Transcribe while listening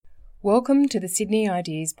Welcome to the Sydney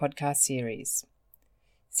Ideas podcast series.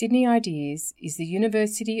 Sydney Ideas is the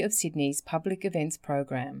University of Sydney's public events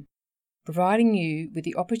program, providing you with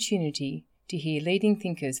the opportunity to hear leading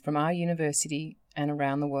thinkers from our university and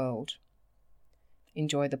around the world.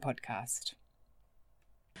 Enjoy the podcast.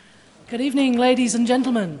 Good evening, ladies and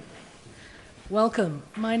gentlemen. Welcome.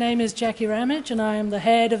 My name is Jackie Ramage and I am the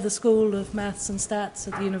head of the School of Maths and Stats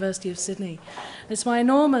at the University of Sydney. It's my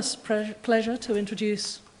enormous pleasure to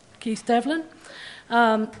introduce Keith Devlin,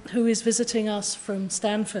 who is visiting us from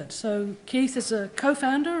Stanford. So Keith is a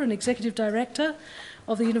co-founder and executive director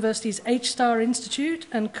of the university's H-Star Institute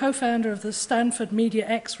and co-founder of the Stanford Media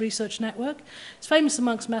X Research Network. He's famous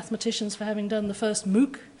amongst mathematicians for having done the first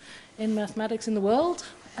MOOC in mathematics in the world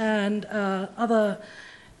and other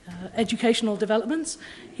educational developments.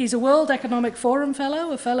 He's a World Economic Forum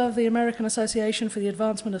Fellow, a Fellow of the American Association for the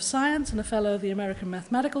Advancement of Science, and a Fellow of the American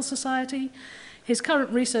Mathematical Society. His current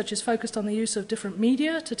research is focused on the use of different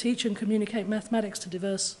media to teach and communicate mathematics to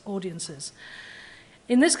diverse audiences.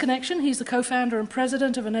 In this connection, he's the co-founder and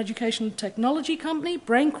president of an educational technology company,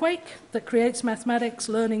 Brainquake, that creates mathematics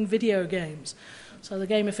learning video games. So the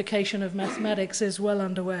gamification of mathematics is well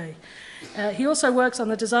underway. He also works on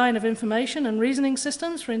the design of information and reasoning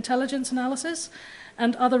systems for intelligence analysis,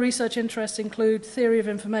 and other research interests include theory of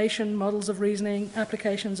information, models of reasoning,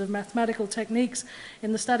 applications of mathematical techniques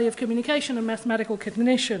in the study of communication and mathematical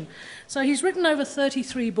cognition. So he's written over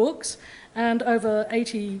 33 books and over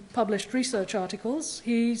 80 published research articles.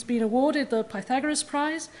 He's been awarded the Pythagoras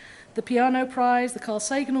Prize, the Piano Prize, the Carl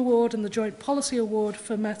Sagan Award, and the Joint Policy Award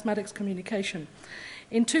for Mathematics Communication.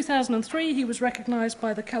 In 2003, he was recognized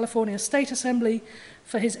by the California State Assembly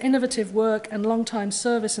for his innovative work and long-time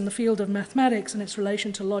service in the field of mathematics and its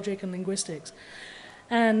relation to logic and linguistics.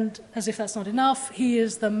 And as if that's not enough, he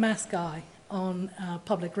is the math guy on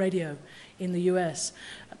public radio in the US.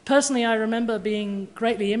 Personally, I remember being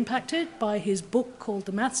greatly impacted by his book called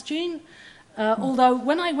The Maths Gene, although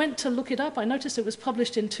when I went to look it up, I noticed it was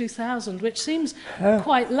published in 2000, which seems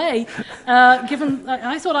quite late, given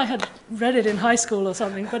I thought I had read it in high school or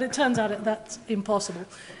something, but it turns out that's impossible.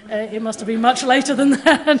 It must have been much later than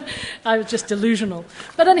that. I was just delusional.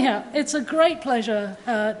 But anyhow, it's a great pleasure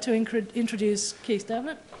to introduce Keith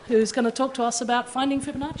Devlin, who's going to talk to us about finding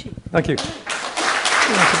Fibonacci. Thank you.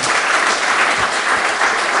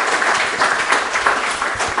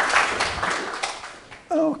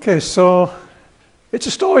 Okay, so it's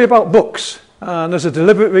a story about books, and there's a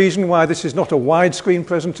deliberate reason why this is not a widescreen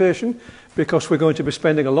presentation, because we're going to be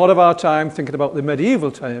spending a lot of our time thinking about the medieval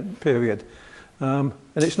time period. And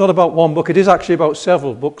it's not about one book, it is actually about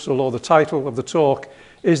several books, although the title of the talk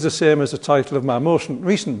is the same as the title of my most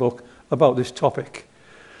recent book about this topic.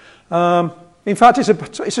 In fact,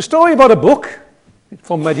 it's a story about a book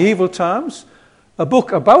from medieval times, a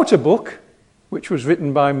book about a book, which was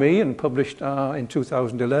written by me and published in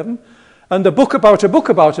 2011, and a book about a book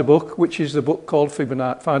about a book, which is the book called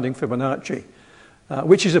Finding Fibonacci,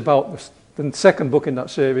 which is about the second book in that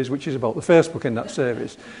series, which is about the first book in that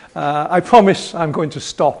series. I promise I'm going to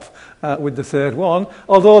stop with the third one,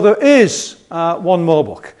 although there is one more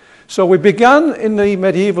book. So we began in the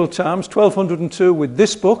medieval times, 1202, with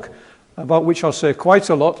this book, about which I'll say quite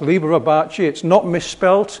a lot, Liber Abaci. It's not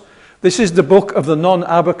misspelt. This is the book of the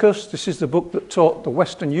non-abacus. This is the book that taught the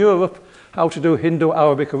Western Europe how to do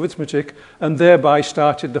Indo-Arabic arithmetic and thereby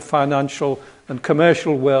started the financial and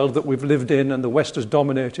commercial world that we've lived in and the West has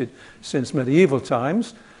dominated since medieval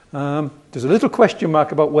times. There's a little question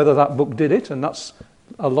mark about whether that book did it, and that's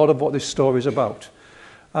a lot of what this story is about.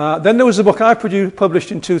 Then there was a book I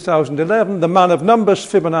published in 2011, The Man of Numbers,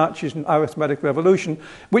 Fibonacci's Arithmetic Revolution,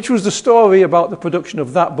 which was the story about the production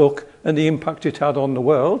of that book and the impact it had on the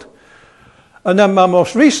world. And then my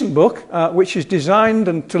most recent book, which is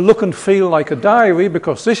designed to look and feel like a diary,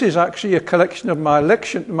 because this is actually a collection of my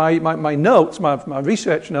notes, my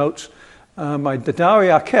research notes, the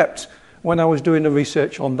diary I kept when I was doing the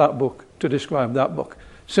research on that book to describe that book.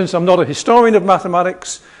 Since I'm not a historian of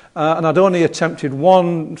mathematics, and I'd only attempted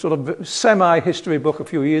one sort of semi-history book a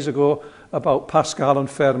few years ago about Pascal and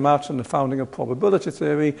Fermat and the founding of probability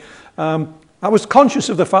theory, I was conscious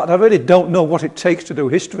of the fact I really don't know what it takes to do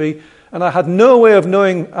history, and I had no way of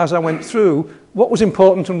knowing as I went through what was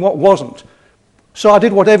important and what wasn't. So I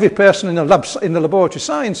did what every person in the laboratory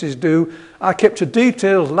sciences do. I kept a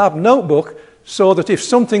detailed lab notebook so that if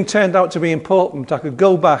something turned out to be important, I could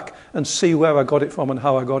go back and see where I got it from and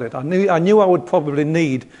how I got it. I knew I would probably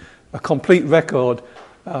need a complete record.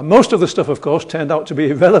 Most of the stuff, of course, turned out to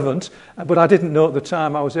be irrelevant, but I didn't know at the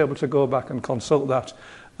time. I was able to go back and consult that,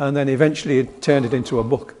 and then eventually turned it into a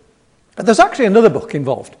book. And there's actually another book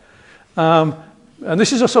involved. And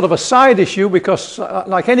this is a sort of a side issue because,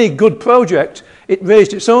 like any good project, it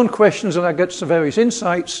raised its own questions and I got some various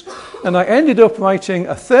insights. And I ended up writing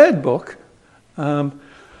a third book.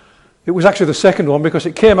 It was actually the second one because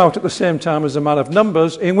it came out at the same time as The Man of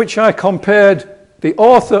Numbers, in which I compared the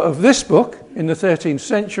author of this book in the 13th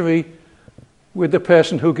century with the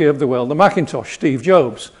person who gave the world the Macintosh, Steve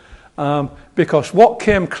Jobs. Because what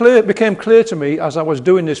became clear to me as I was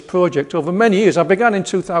doing this project over many years, I began in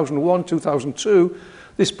 2001, 2002,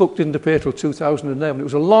 this book didn't appear till 2011. It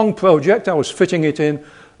was a long project, I was fitting it in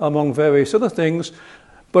among various other things,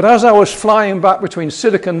 but as I was flying back between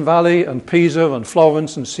Silicon Valley and Pisa and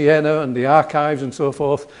Florence and Siena and the archives and so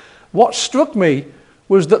forth, what struck me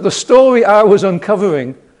was that the story I was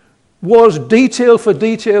uncovering was detail for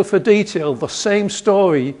detail for detail the same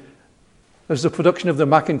story as the production of the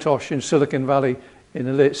Macintosh in Silicon Valley in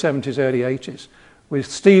the late 70s, early 80s, with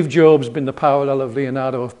Steve Jobs being the parallel of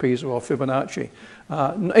Leonardo of Pisa or Fibonacci.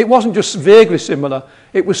 It wasn't just vaguely similar,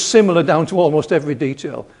 it was similar down to almost every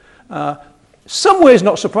detail. Some ways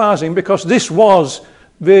not surprising because this was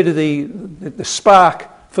really the spark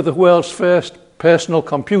for the world's first personal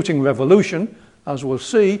computing revolution, as we'll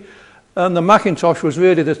see, and the Macintosh was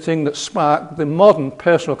really the thing that sparked the modern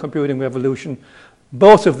personal computing revolution.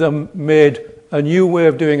 Both of them made a new way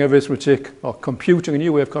of doing arithmetic or computing, a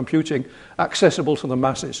new way of computing, accessible to the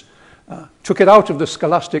masses. Took it out of the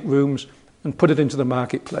scholastic rooms and put it into the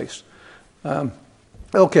marketplace.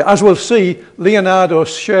 Okay, as we'll see, Leonardo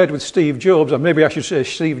shared with Steve Jobs, or maybe I should say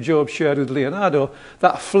Steve Jobs shared with Leonardo,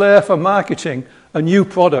 that flair for marketing a new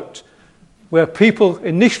product where people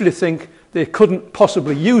initially think they couldn't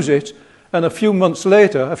possibly use it, and a few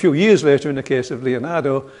years later in the case of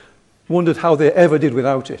Leonardo, wondered how they ever did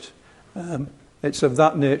without it. It's of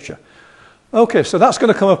that nature. Okay, so that's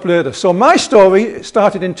going to come up later. So my story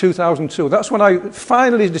started in 2002. That's when I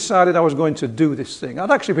finally decided I was going to do this thing.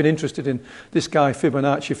 I'd actually been interested in this guy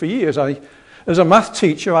Fibonacci for years. As a math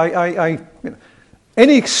teacher,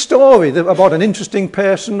 any story about an interesting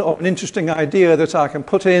person or an interesting idea that I can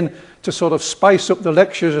put in to sort of spice up the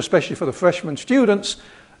lectures, especially for the freshman students,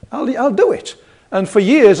 I'll do it. And for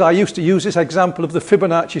years, I used to use this example of the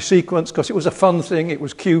Fibonacci sequence because it was a fun thing, it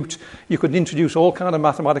was cute. You could introduce all kind of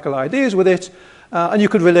mathematical ideas with it, and you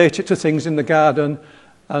could relate it to things in the garden.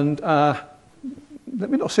 And let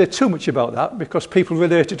me not say too much about that because people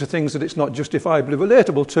relate it to things that it's not justifiably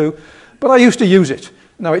relatable to, but I used to use it.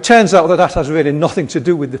 Now, it turns out that that has really nothing to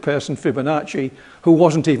do with the person Fibonacci, who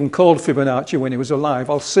wasn't even called Fibonacci when he was alive.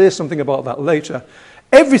 I'll say something about that later.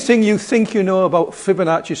 Everything you think you know about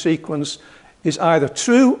Fibonacci sequence is either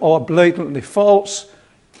true or blatantly false,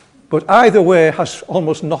 but either way has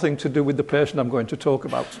almost nothing to do with the person I'm going to talk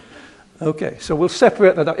about. Okay, so we'll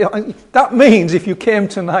separate that out. That means if you came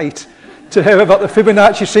tonight to hear about the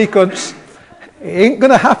Fibonacci sequence, it ain't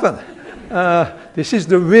going to happen. This is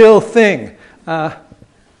the real thing.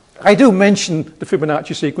 I do mention the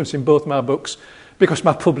Fibonacci sequence in both my books because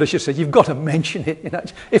my publisher said, you've got to mention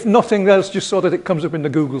it. If nothing else, just so that it comes up in the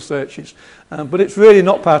Google searches. But it's really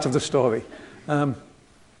not part of the story.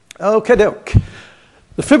 Okay, doke.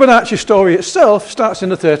 The Fibonacci story itself starts in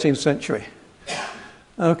the 13th century.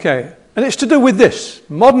 Okay, and it's to do with this.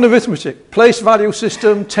 Modern arithmetic, place value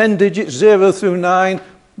system, 10 digits, 0 through 9.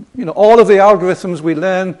 You know, all of the algorithms we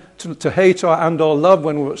learn to hate or love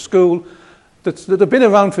when we're at school that have been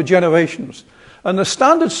around for generations. And the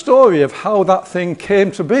standard story of how that thing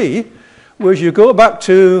came to be was you go back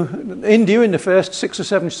to India in the first 6th or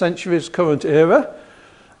 7th centuries current era,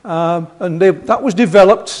 and that was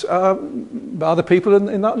developed by the people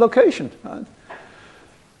in that location.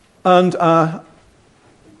 And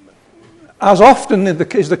as often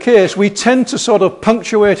is the case, we tend to sort of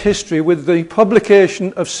punctuate history with the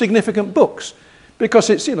publication of significant books. Because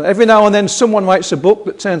it's, you know, every now and then someone writes a book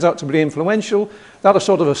that turns out to be influential, that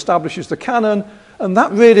sort of establishes the canon, and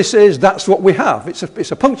that really says that's what we have.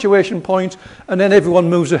 It's a punctuation point, and then everyone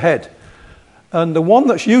moves ahead. And the one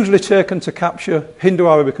that's usually taken to capture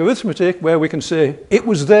Hindu-Arabic arithmetic, where we can say, it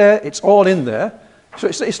was there, it's all in there. So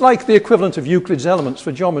it's like the equivalent of Euclid's elements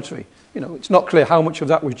for geometry. You know, it's not clear how much of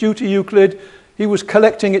that was due to Euclid. He was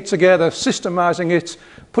collecting it together, systemizing it,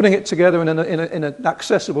 putting it together in an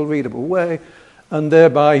accessible, readable way, and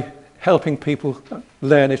thereby helping people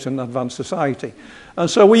learn it and advance society. And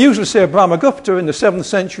so we usually say Brahmagupta in the 7th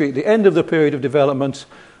century, at the end of the period of development,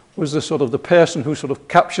 was the sort of the person who sort of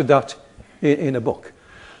captured that in a book.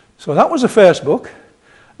 So that was the first book.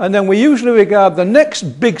 And then we usually regard the next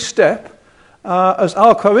big step as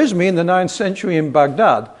Al-Khwarizmi in the 9th century in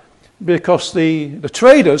Baghdad, because the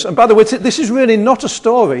traders, and by the way, this is really not a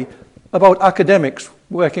story about academics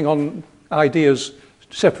working on ideas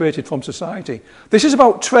separated from society. This is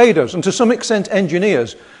about traders and to some extent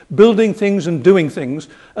engineers building things and doing things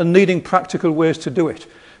and needing practical ways to do it.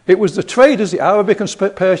 It was the traders, the Arabic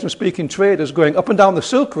and Persian speaking traders going up and down the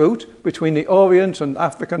Silk Route between the Orient and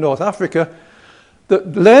Africa, North Africa,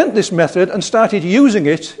 that learned this method and started using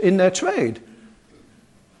it in their trade.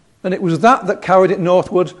 And it was that carried it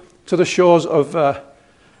northward to the shores of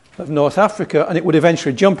North Africa, and it would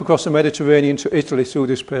eventually jump across the Mediterranean to Italy through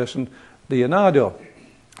this person, Leonardo.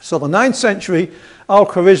 So the 9th century,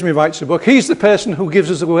 Al-Khwarizmi writes a book. He's the person who gives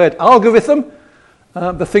us the word algorithm,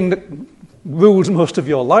 the thing that rules most of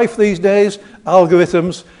your life these days,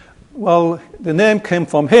 algorithms. Well, the name came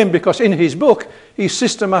from him because in his book, he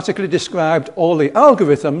systematically described all the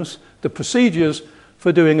algorithms, the procedures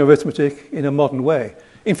for doing arithmetic in a modern way.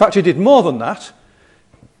 In fact, he did more than that.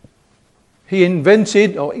 He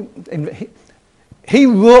invented, or he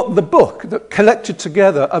wrote the book that collected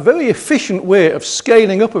together a very efficient way of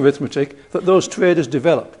scaling up arithmetic that those traders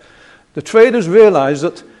developed. The traders realized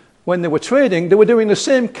that when they were trading, they were doing the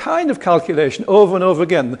same kind of calculation over and over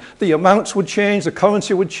again. The amounts would change, the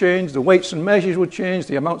currency would change, the weights and measures would change,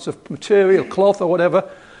 the amounts of material, cloth or whatever,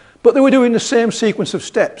 but they were doing the same sequence of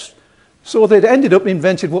steps. So they'd ended up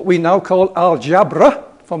invented what we now call algebra,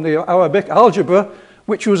 from the Arabic algebra,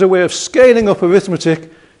 which was a way of scaling up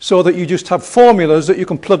arithmetic so that you just have formulas that you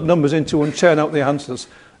can plug numbers into and turn out the answers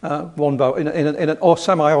in a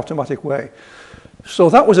semi-automatic way. So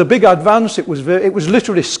that was a big advance. It was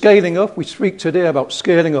literally scaling up. We speak today about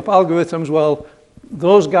scaling up algorithms. Well,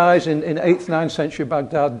 those guys in 8th, 9th century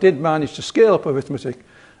Baghdad did manage to scale up arithmetic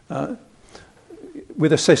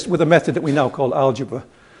with a method that we now call algebra.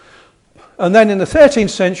 And then in the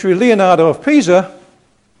 13th century, Leonardo of Pisa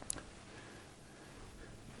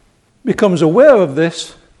becomes aware of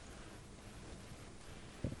this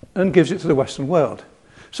and gives it to the Western world.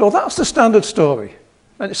 So that's the standard story.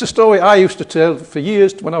 And it's a story I used to tell for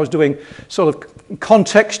years when I was doing sort of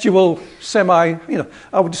contextual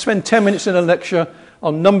I would spend 10 minutes in a lecture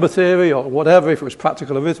on number theory or whatever, if it was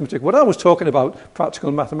practical arithmetic. When I was talking about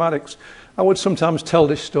practical mathematics, I would sometimes tell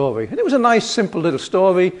this story. And it was a nice, simple little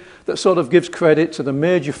story that sort of gives credit to the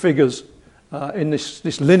major figures in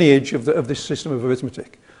this lineage of this system of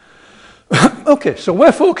arithmetic. Okay, so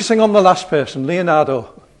we're focusing on the last person,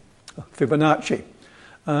 Leonardo Fibonacci.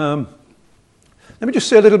 Let me just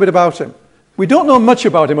say a little bit about him. We don't know much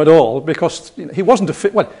about him at all because he wasn't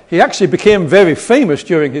he actually became very famous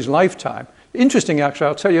during his lifetime. Interesting, actually,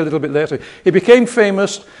 I'll tell you a little bit later. He became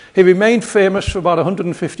famous, he remained famous for about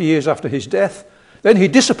 150 years after his death. Then he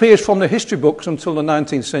disappears from the history books until the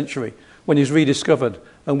 19th century when he's rediscovered,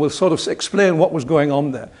 and we'll sort of explain what was going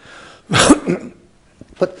on there.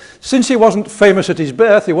 But since he wasn't famous at his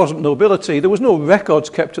birth, he wasn't nobility, there was no records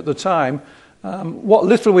kept at the time. What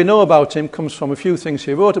little we know about him comes from a few things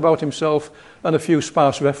he wrote about himself and a few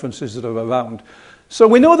sparse references that are around. So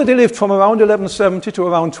we know that he lived from around 1170 to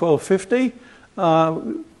around 1250.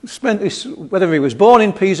 Whether he was born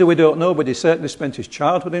in Pisa, we don't know, but he certainly spent his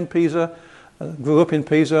childhood in Pisa, grew up in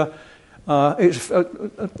Pisa. It's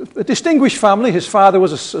a distinguished family. His father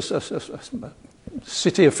was a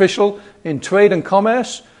city official in trade and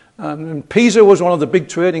commerce. And Pisa was one of the big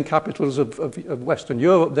trading capitals of Western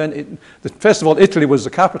Europe. Then, first of all, Italy was the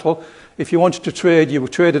capital. If you wanted to trade, you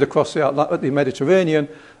traded across the Mediterranean.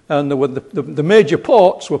 And the major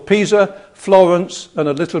ports were Pisa, Florence, and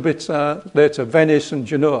a little bit later Venice and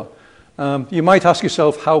Genoa. You might ask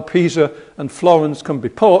yourself how Pisa and Florence can be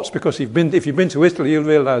ports, because if you've been to Italy, you'll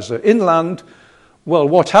realize they're inland. Well,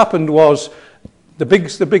 what happened was the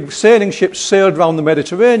big sailing ships sailed around the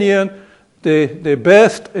Mediterranean. They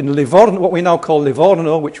berthed in Livorno, what we now call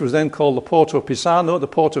Livorno, which was then called the Porto Pisano, the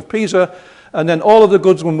port of Pisa, and then all of the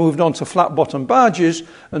goods were moved onto flat-bottom barges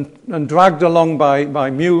and dragged along by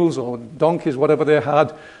mules or donkeys, whatever they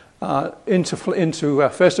had, into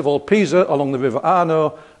first of all Pisa along the River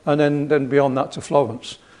Arno, and then beyond that to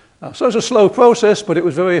Florence. So it was a slow process, but it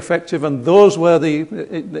was very effective, and those were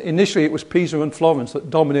initially it was Pisa and Florence that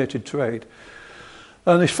dominated trade.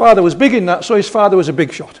 And his father was big in that, so his father was a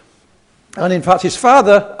big shot. And in fact, his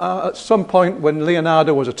father, at some point when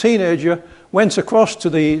Leonardo was a teenager, went across to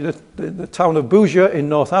the town of Bugia in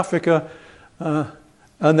North Africa,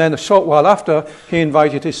 and then a short while after, he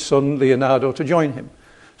invited his son Leonardo to join him.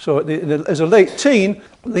 So as a late teen,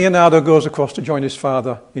 Leonardo goes across to join his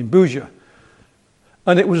father in Bugia.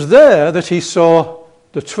 And it was there that he saw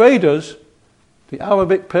the traders, the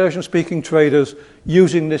Arabic, Persian-speaking traders,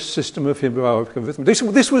 using this system of Hebrew-Arabic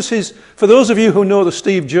arithmetic. This was his, for those of you who know the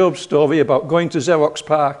Steve Jobs story about going to Xerox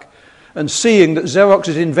PARC and seeing that Xerox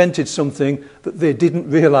had invented something that they didn't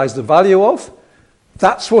realize the value of,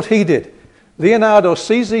 that's what he did. Leonardo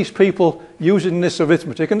sees these people using this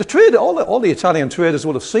arithmetic, and the trader, all the Italian traders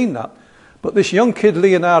would have seen that. But this young kid,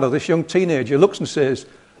 Leonardo, this young teenager, looks and says,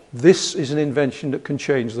 this is an invention that can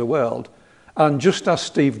change the world. And just as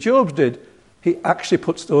Steve Jobs did, he actually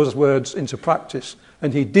puts those words into practice,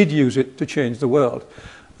 and he did use it to change the world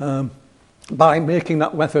by making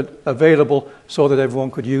that method available so that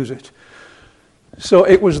everyone could use it. So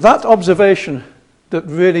it was that observation that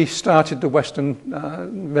really started the Western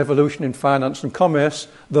revolution in finance and commerce,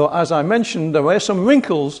 though, as I mentioned, there were some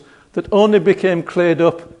wrinkles that only became cleared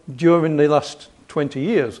up during the last 20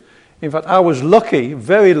 years. In fact, I was lucky,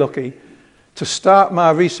 very lucky, to start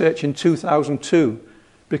my research in 2002,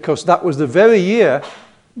 because that was the very year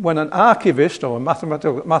when an archivist, or a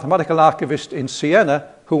mathematical archivist in Siena,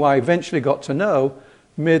 who I eventually got to know,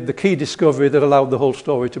 made the key discovery that allowed the whole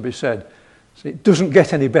story to be said. So it doesn't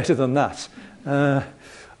get any better than that.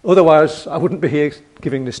 Otherwise, I wouldn't be here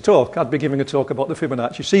giving this talk. I'd be giving a talk about the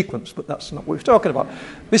Fibonacci sequence, but that's not what we're talking about.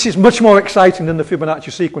 This is much more exciting than the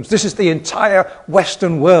Fibonacci sequence. This is the entire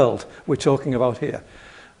Western world we're talking about here.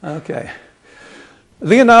 Okay.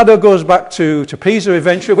 Leonardo goes back to Pisa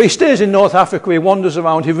eventually. Well, he stays in North Africa, he wanders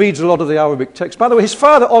around, he reads a lot of the Arabic texts. By the way, his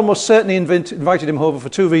father almost certainly invited him over for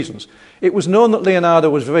two reasons. It was known that Leonardo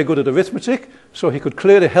was very good at arithmetic, so he could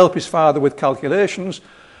clearly help his father with calculations.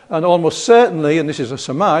 And almost certainly, and this is a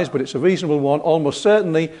surmise, but it's a reasonable one, almost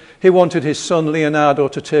certainly he wanted his son Leonardo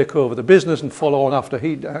to take over the business and follow on after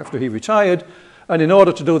he retired. And in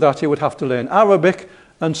order to do that, he would have to learn Arabic.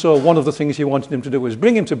 And so one of the things he wanted him to do was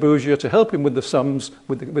bring him to Bourgia to help him with the sums,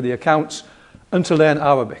 with the accounts, and to learn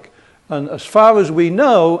Arabic. And as far as we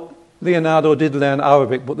know, Leonardo did learn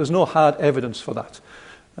Arabic, but there's no hard evidence for that.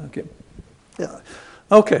 Okay. Yeah.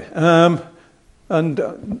 Okay. And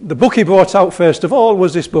the book he brought out first of all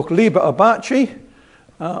was this book, Liber Abaci,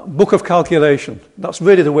 Book of Calculation. That's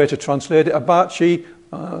really the way to translate it. Abaci,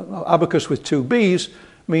 abacus with two B's,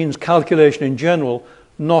 means calculation in general,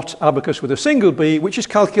 not abacus with a single B, which is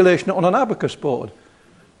calculation on an abacus board.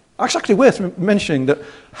 It's actually worth mentioning that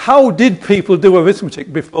how did people do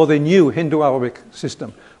arithmetic before they knew Hindu-Arabic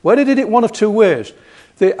system? Well, they did it one of two ways.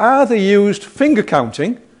 They either used finger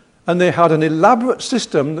counting, and they had an elaborate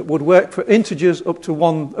system that would work for integers up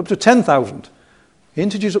to 10,000.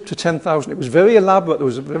 Integers up to 10,000. It was very elaborate. There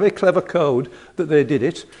was a very clever code that they did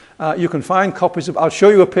it. You can find copies of. I'll show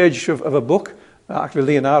you a page of a book, actually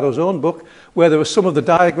Leonardo's own book, where there were some of the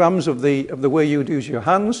diagrams of the way you'd use your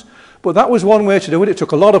hands. But that was one way to do it. It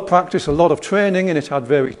took a lot of practice, a lot of training, and it had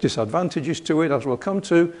various disadvantages to it, as we'll come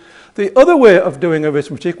to. The other way of doing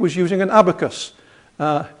arithmetic was using an abacus.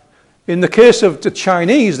 In the case of the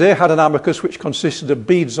Chinese, they had an abacus which consisted of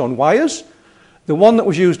beads on wires. The one that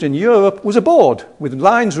was used in Europe was a board with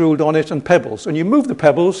lines ruled on it and pebbles. And you move the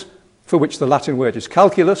pebbles, for which the Latin word is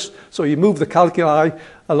calculus. So you move the calculi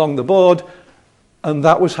along the board, and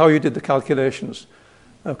that was how you did the calculations.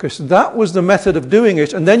 Okay, so that was the method of doing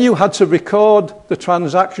it. And then you had to record the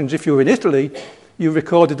transactions. If you were in Italy, you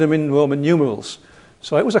recorded them in Roman numerals.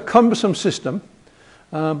 So it was a cumbersome system,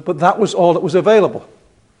 but that was all that was available.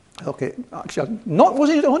 Okay, actually,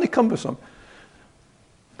 wasn't it only cumbersome?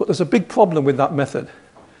 But there's a big problem with that method.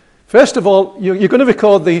 First of all, you're going to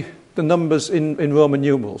record the numbers in Roman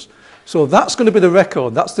numerals. So that's going to be the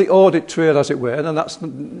record. That's the audit trail, as it were. And that's,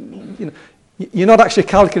 you're not actually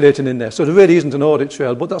calculating in there. So there really isn't an audit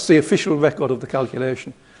trail, but that's the official record of the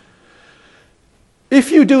calculation.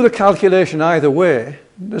 If you do the calculation either way,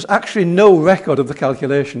 there's actually no record of the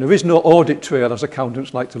calculation. There is no audit trail, as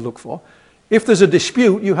accountants like to look for. If there's a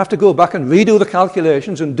dispute, you have to go back and redo the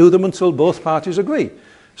calculations and do them until both parties agree.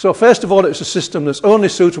 So first of all, it's a system that's only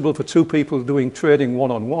suitable for two people doing trading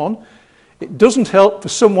one-on-one. It doesn't help for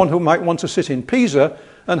someone who might want to sit in Pisa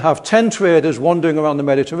and have 10 traders wandering around the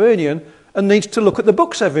Mediterranean and needs to look at the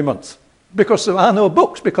books every month, because there are no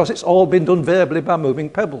books, because it's all been done verbally by moving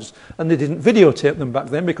pebbles. And they didn't videotape them back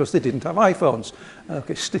then because they didn't have iPhones.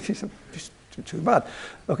 Okay, too bad.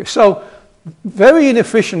 Okay, so very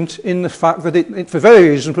inefficient in the fact that it, for various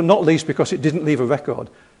reasons, but not least because it didn't leave a record.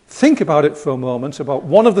 Think about it for a moment, about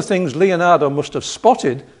one of the things Leonardo must have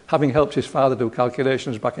spotted, having helped his father do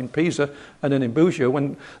calculations back in Pisa and then in Bourgia,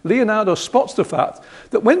 when Leonardo spots the fact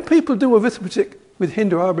that when people do arithmetic with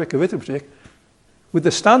Hindu-Arabic arithmetic, with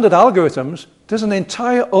the standard algorithms, there's an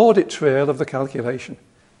entire audit trail of the calculation.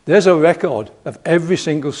 There's a record of every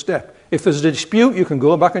single step. If there's a dispute, you can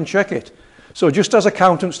go back and check it. So just as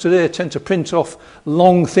accountants today tend to print off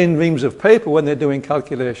long, thin reams of paper when they're doing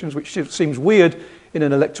calculations, which seems weird in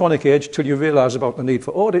an electronic age till you realize about the need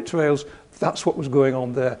for audit trails, that's what was going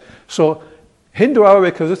on there. So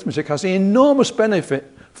Hindu-Arabic arithmetic has an enormous benefit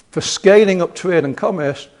for scaling up trade and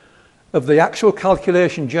commerce, of the actual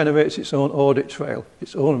calculation generates its own audit trail,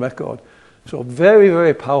 its own record. So very,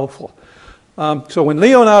 very powerful. So when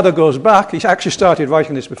Leonardo goes back, he actually started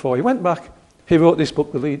writing this before he went back. He wrote this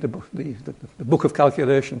book, the Book of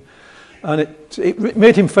Calculation. And it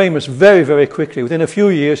made him famous very, very quickly. Within a few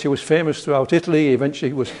years, he was famous throughout Italy. He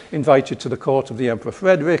eventually was invited to the court of the Emperor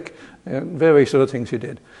Frederick, and various other things he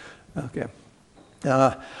did. Okay.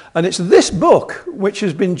 And it's this book which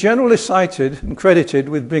has been generally cited and credited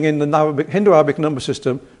with bringing the Hindu-Arabic number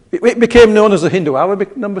system. It became known as the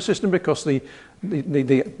Hindu-Arabic number system because the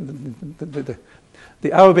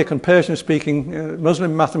Arabic and Persian-speaking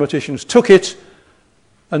Muslim mathematicians took it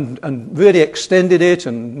and really extended it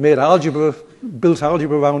and made algebra, built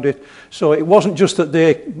algebra around it. So it wasn't just that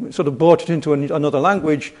they sort of brought it into another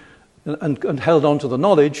language and held on to the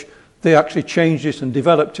knowledge. They actually changed it and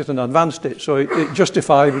developed it and advanced it. So it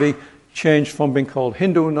justifiably changed from being called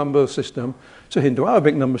Hindu number system to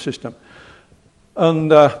Hindu-Arabic number system.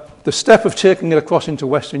 And the step of taking it across into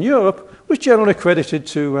Western Europe was generally credited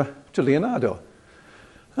to Leonardo.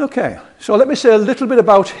 Okay, so let me say a little bit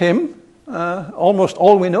about him. Almost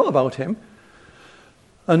all we know about him,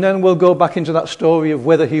 and then we'll go back into that story of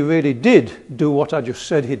whether he really did do what I just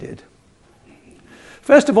said he did.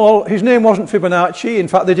 First of all, his name wasn't Fibonacci. In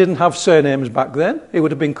fact, they didn't have surnames back then. He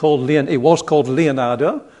would have been called he was called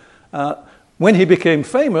Leonardo. When he became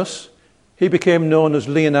famous, he became known as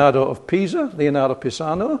Leonardo of Pisa, Leonardo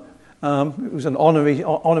Pisano. It was an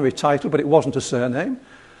honorary title, but it wasn't a surname.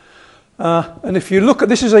 And if you look at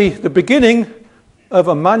this, is the beginning of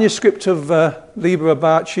a manuscript of Liber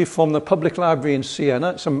Abaci from the public library in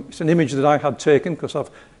Siena. It's an image that I had taken because I've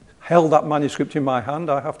held that manuscript in my hand,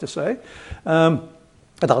 I have to say.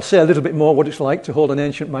 And I'll say a little bit more what it's like to hold an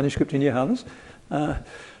ancient manuscript in your hands.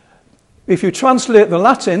 If you translate the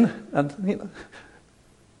Latin, and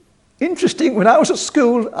interesting, when I was at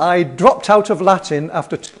school, I dropped out of Latin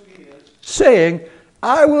after 2 years saying,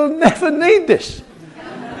 I will never need this.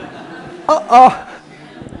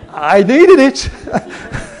 I needed it.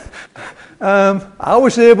 I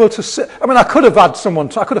was able to say, I could have had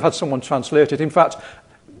someone translate it. In fact,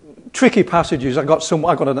 tricky passages, I got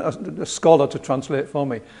a scholar to translate for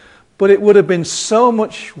me. But it would have been so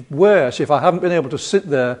much worse if I hadn't been able to sit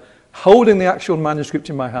there holding the actual manuscript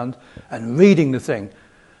in my hand and reading the thing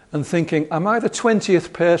and thinking, am I the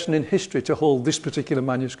 20th person in history to hold this particular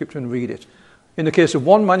manuscript and read it? In the case of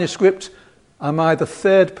one manuscript, am I the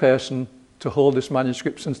 3rd person to hold this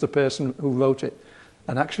manuscript since the person who wrote it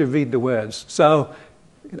and actually read the words? So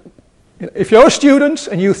if you're a student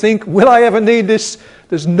and you think, will I ever need this?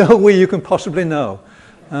 There's no way you can possibly know.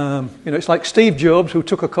 It's like Steve Jobs, who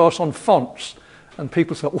took a course on fonts, and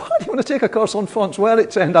people thought, why do you want to take a course on fonts? Well,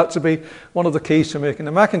 it turned out to be one of the keys to making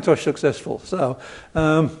the Macintosh successful. So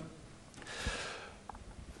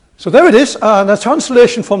there it is, and a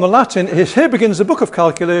translation from the Latin is, here begins the Book of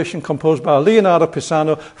Calculation composed by Leonardo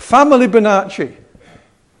Pisano, family Fibonacci.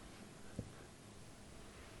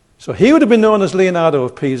 So he would have been known as Leonardo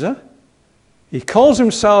of Pisa. He calls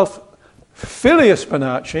himself Filius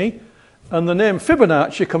Fibonacci, and the name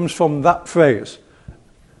Fibonacci comes from that phrase.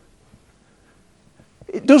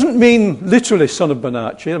 It doesn't mean literally son of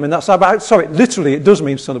Bonacci. Literally it does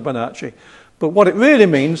mean son of Bonacci. But what it really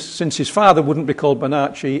means, since his father wouldn't be called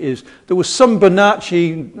Bonacci, is there was some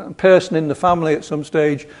Bonacci person in the family at some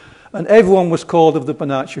stage, and everyone was called of the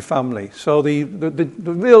Bonacci family. So the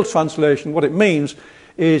real translation, what it means,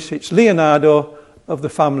 is it's Leonardo of the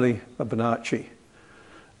family of Bonacci.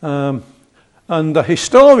 And the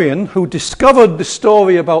historian who discovered the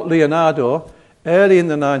story about Leonardo early in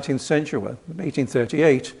the 19th century,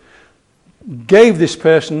 1838, gave this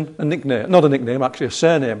person a nickname, not a nickname, actually a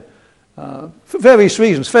surname, for various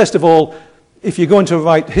reasons. First of all, if you're going to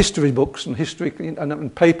write history books and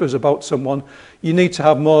and papers about someone, you need to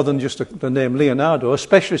have more than just the name Leonardo,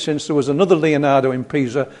 especially since there was another Leonardo in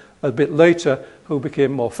Pisa a bit later who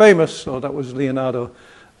became more famous, so that was Leonardo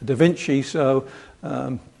da Vinci. So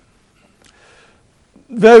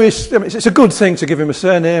it's a good thing to give him a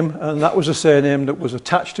surname, and that was a surname that was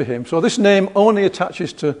attached to him. So this name only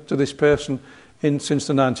attaches to this person since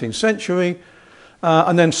the 19th century.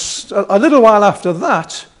 And then a little while after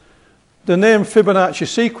that, the name Fibonacci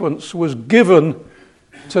sequence was given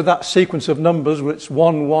to that sequence of numbers, which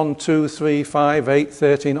 1, 1, 2, 3, 5, 8,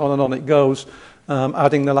 13, on and on it goes,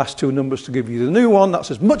 adding the last 2 numbers to give you the new one.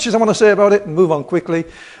 That's as much as I want to say about it, and move on quickly.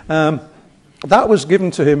 That was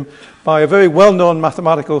given to him by a very well-known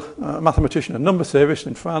mathematician and number theorist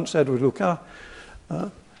in France, Edward Lucas,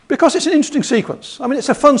 because it's an interesting sequence. I mean, it's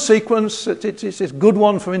a fun sequence. It's a good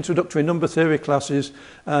one for introductory number theory classes.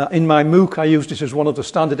 In my MOOC, I used it as one of the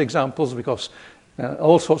standard examples because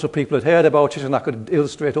All sorts of people had heard about it, and I could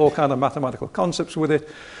illustrate all kinds of mathematical concepts with it.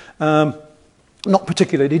 Not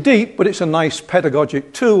particularly deep, but it's a nice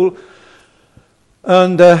pedagogic tool.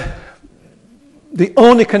 And the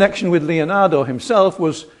only connection with Leonardo himself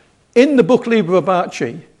was in the book Liber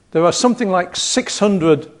Abaci. There are something like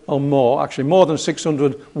 600 or more, actually more than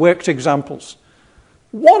 600 worked examples.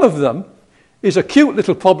 One of them is a cute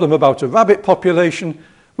little problem about a rabbit population,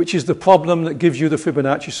 which is the problem that gives you the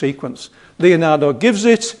Fibonacci sequence. Leonardo gives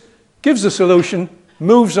it, gives the solution,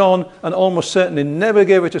 moves on, and almost certainly never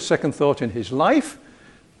gave it a second thought in his life.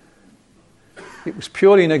 It was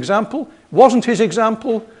purely an example. Wasn't his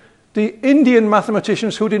example. The Indian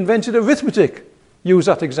mathematicians who'd invented arithmetic use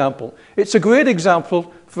that example. It's a great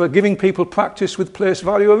example for giving people practice with place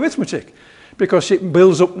value arithmetic, because it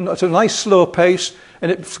builds up at a nice slow pace,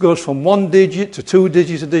 and it goes from 1 digit to 2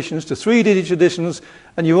 digit additions to 3 digit additions,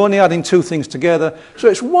 and you're only adding two things together. So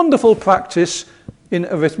it's wonderful practice in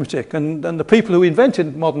arithmetic. And the people who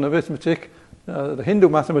invented modern arithmetic, the Hindu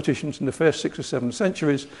mathematicians in the first 6 or 7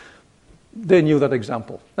 centuries, they knew that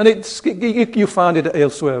example. And you find it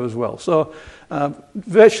elsewhere as well. So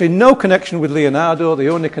virtually no connection with Leonardo, the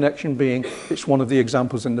only connection being it's one of the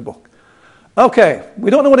examples in the book. Okay, we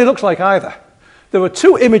don't know what it looks like either. There are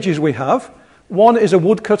two images we have. One is a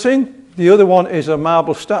wood cutting, the other one is a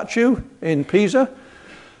marble statue in Pisa.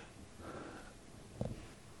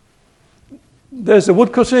 There's the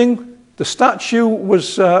wood cutting. The statue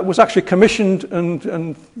was actually commissioned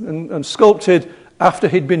and sculpted after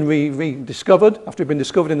he'd been rediscovered, after he'd been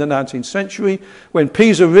discovered in the 19th century, when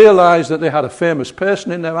Pisa realized that they had a famous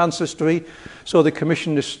person in their ancestry. So they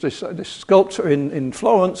commissioned this sculptor in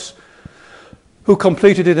Florence, who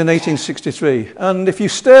completed it in 1863. And if you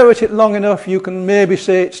stare at it long enough, you can maybe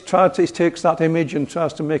say it takes that image and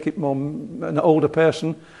tries to make it more an older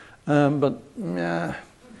person. But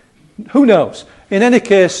who knows? In any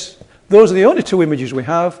case, those are the only two images we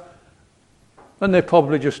have, and they're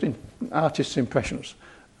probably just artists' impressions.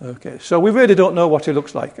 Okay, so we really don't know what it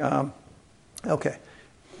looks like. Okay.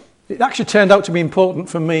 It actually turned out to be important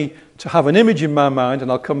for me to have an image in my mind, and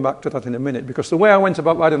I'll come back to that in a minute, because the way I went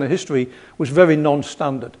about writing a history was very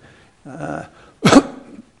non-standard.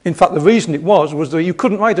 In fact, the reason it was that you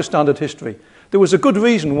couldn't write a standard history. There was a good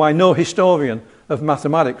reason why no historian of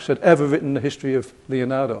mathematics had ever written the history of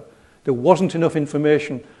Leonardo. There wasn't enough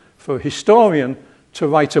information for a historian to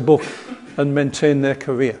write a book and maintain their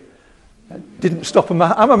career. It didn't stop I'm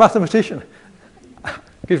a mathematician.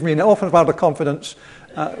 Gives me an awful amount of confidence.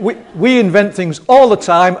 We invent things all the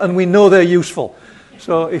time, and we know they're useful.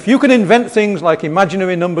 So if you can invent things like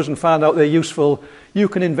imaginary numbers and find out they're useful, you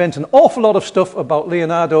can invent an awful lot of stuff about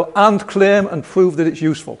Leonardo and claim and prove that it's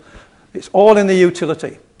useful. It's all in the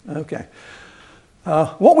utility. Okay.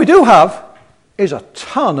 What we do have is a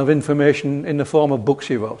ton of information in the form of books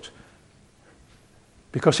he wrote.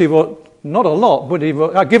 Because he wrote not a lot, but he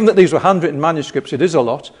wrote, given that these were handwritten manuscripts, it is a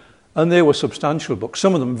lot, and they were substantial books,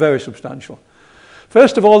 some of them very substantial.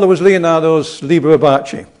 First of all, there was Leonardo's Liber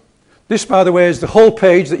Abaci. This, by the way, is the whole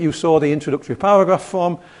page that you saw the introductory paragraph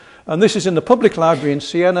from, and this is in the public library in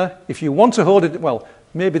Siena. If you want to hold it, well,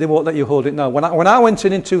 maybe they won't let you hold it now. When I went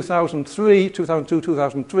in 2002,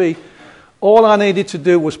 2003, all I needed to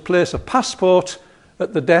do was place a passport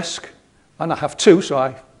at the desk, and I have two, so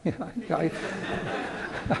I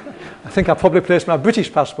think I probably placed my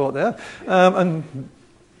British passport there, and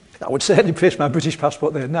I would certainly place my British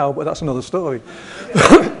passport there now, but that's another story.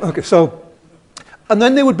 Okay, so, and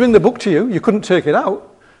then they would bring the book to you. You couldn't take it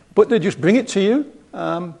out, but they'd just bring it to you.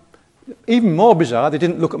 Even more bizarre, they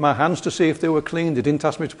didn't look at my hands to see if they were clean. They didn't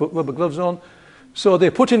ask me to put rubber gloves on. So they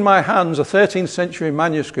put in my hands a 13th century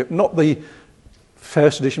manuscript, not the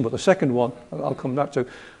first edition, but the second one, I'll come back to,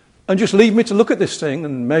 and just leave me to look at this thing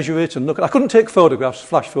and measure it and look at it. I couldn't take photographs,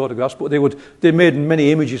 flash photographs, but they made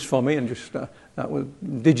many images for me, and just that was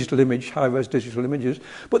digital image, high-res digital images.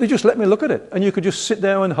 But they just let me look at it, and you could just sit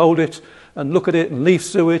there and hold it and look at it and leaf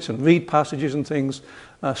through it and read passages and things,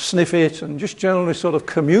 sniff it, and just generally sort of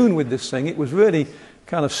commune with this thing. It was really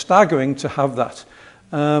kind of staggering to have that.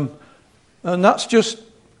 And that's just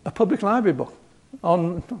a public library book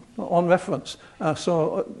on reference.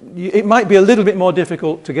 So it might be a little bit more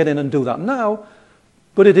difficult to get in and do that now,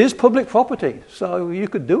 but it is public property, so you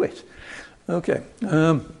could do it. Okay.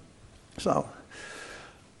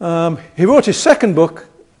 He wrote his second book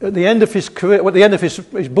at the end of his career, at the end of his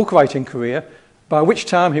book writing career, by which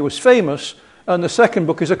time he was famous. And the second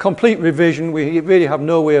book is a complete revision. We really have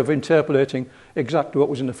no way of interpolating exactly what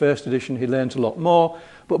was in the first edition. He learned a lot more.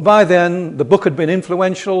 But by then, the book had been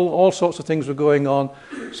influential. All sorts of things were going on.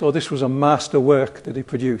 So this was a master work that he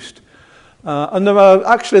produced. And there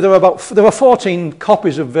are 14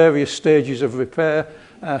 copies of various stages of repair.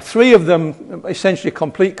 3 of them essentially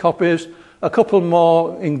complete copies, a couple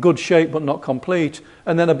more in good shape but not complete,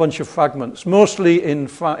 and then a bunch of fragments, mostly in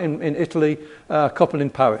Italy, a couple in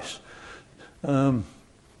Paris. And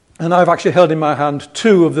I've actually held in my hand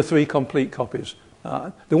 2 of the 3 complete copies.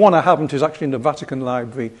 The one I haven't is actually in the Vatican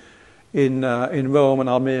Library in Rome, and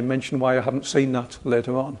I may mention why I haven't seen that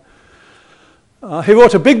later on. He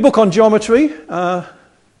wrote a big book on geometry,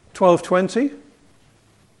 1220.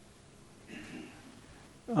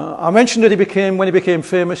 I mentioned that when he became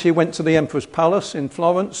famous, he went to the Emperor's Palace in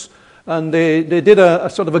Florence, and they did a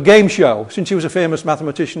sort of a game show. Since he was a famous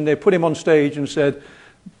mathematician, they put him on stage and said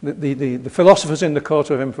the philosophers in the court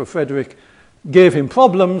of Emperor Frederick gave him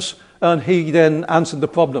problems, and he then answered the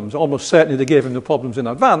problems. Almost certainly they gave him the problems in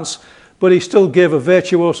advance, but he still gave a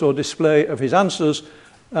virtuoso display of his answers.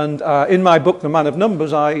 And in my book, The Man of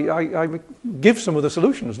Numbers, I give some of the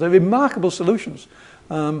solutions. They're remarkable solutions.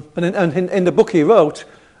 And in the book he wrote,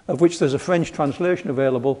 of which there's a French translation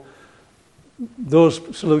available, those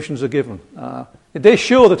solutions are given. They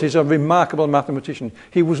show that he's a remarkable mathematician.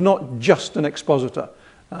 He was not just an expositor.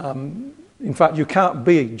 In fact, you can't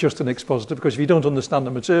be just an expositor, because if you don't understand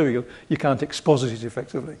the material, you can't exposit it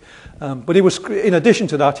effectively. But he was, in addition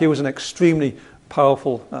to that, he was an extremely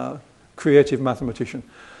powerful, creative mathematician.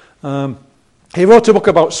 He wrote a book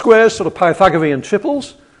about squares, sort of Pythagorean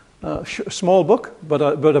triples, a small book, but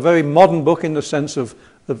a very modern book in the sense of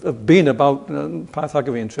being about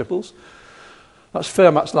Pythagorean triples. That's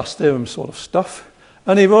Fermat's last theorem sort of stuff.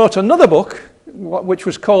 And he wrote another book, which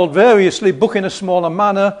was called variously Book in a Smaller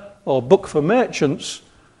Manner, or Book for Merchants.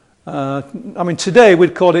 I mean, today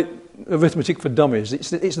we'd call it Arithmetic for Dummies.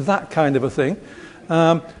 It's that kind of a thing.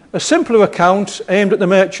 A simpler account aimed at the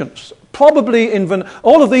merchants. Probably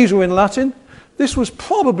all of these were in Latin. This was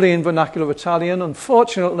probably in vernacular Italian.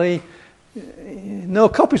 Unfortunately, no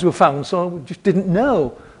copies were found, so we just didn't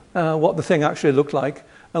know what the thing actually looked like.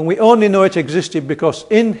 And we only know it existed because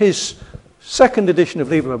in his second edition of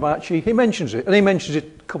Fibonacci, he mentions it. And he mentions it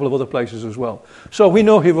a couple of other places as well. So we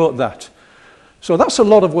know he wrote that. So that's a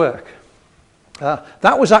lot of work.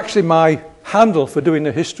 That was actually my handle for doing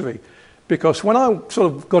the history. Because when I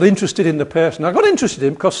sort of got interested in the person, I got interested in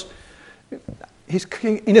him because,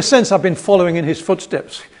 in a sense, I've been following in his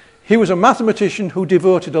footsteps. He was a mathematician who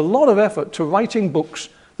devoted a lot of effort to writing books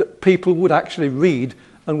that people would actually read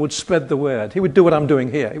and would spread the word. He would do what I'm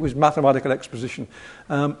doing here. It was mathematical exposition.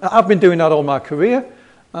 I've been doing that all my career.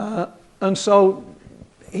 And so,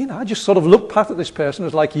 I just sort of looked past at this person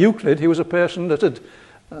as like Euclid. He was a person that had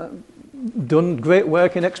done great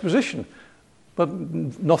work in exposition. But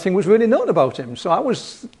nothing was really known about him. So I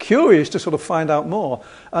was curious to sort of find out more.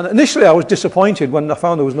 And initially I was disappointed when I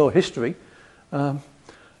found there was no history. But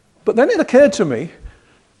then it occurred to me,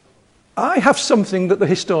 I have something that the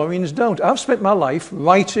historians don't. I've spent my life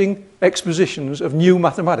writing expositions of new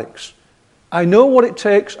mathematics. I know what it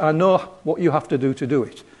takes. I know what you have to do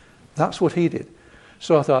it. That's what he did.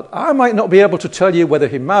 So I thought, I might not be able to tell you whether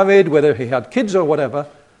he married, whether he had kids or whatever,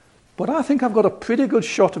 but I think I've got a pretty good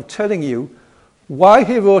shot of telling you why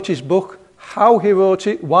he wrote his book, how he wrote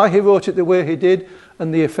it, why he wrote it the way he did,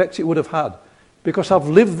 and the effect it would have had. Because I've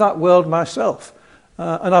lived that world myself.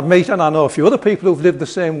 And I know a few other people who've lived the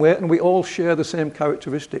same way, and we all share the same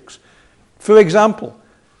characteristics. For example,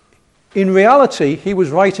 in reality, he was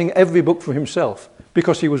writing every book for himself,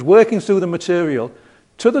 because he was working through the material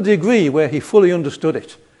to the degree where he fully understood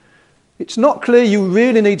it. It's not clear you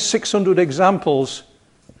really need 600 examples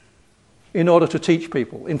in order to teach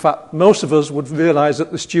people. In fact, most of us would realize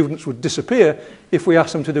that the students would disappear if we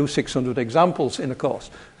asked them to do 600 examples in a course.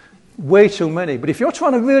 Way too many. But if you're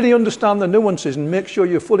trying to really understand the nuances and make sure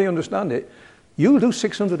you fully understand it, you'll do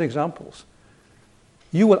 600 examples.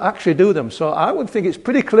 You will actually do them. So I would think it's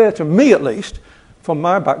pretty clear to me, at least, from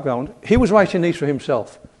my background, he was writing these for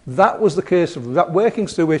himself. That was the case of working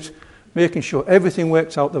through it, making sure everything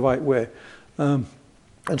worked out the right way. And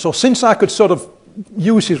so since I could sort of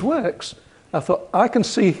use his works, I thought, I can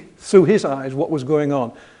see through his eyes what was going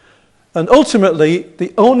on. And ultimately,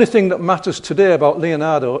 the only thing that matters today about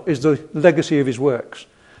Leonardo is the legacy of his works.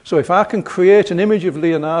 So if I can create an image of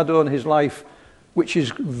Leonardo and his life which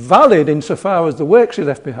is valid insofar as the works he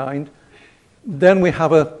left behind, then we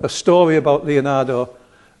have a story about Leonardo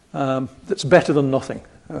that's better than nothing.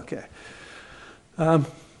 Okay.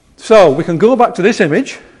 So we can go back to this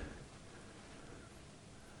image.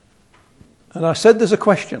 And I said there's a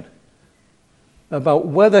question about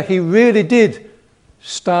whether he really did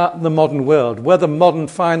start the modern world, whether modern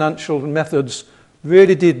financial methods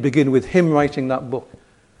really did begin with him writing that book.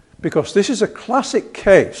 Because this is a classic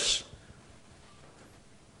case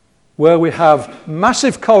where we have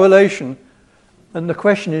massive correlation, and the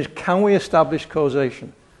question is, can we establish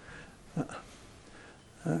causation?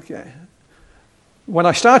 Okay. When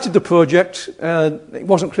I started the project, it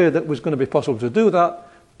wasn't clear that it was going to be possible to do that,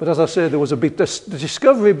 but as I say, there was a big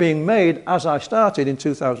discovery being made as I started in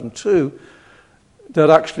 2002 that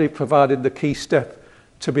actually provided the key step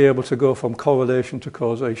to be able to go from correlation to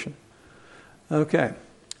causation. Okay,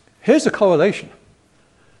 here's the correlation.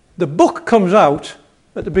 The book comes out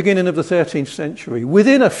at the beginning of the 13th century.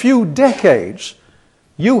 Within a few decades,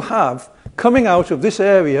 you have, coming out of this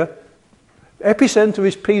area, epicenter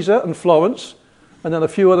is Pisa and Florence, and then a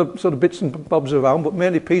few other sort of bits and bobs around, but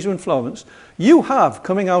mainly Pisa and Florence. You have,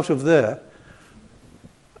 coming out of there,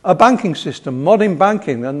 a banking system, modern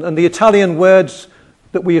banking, and the Italian words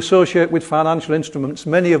that we associate with financial instruments,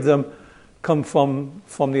 many of them come from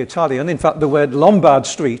the Italian. In fact, the word Lombard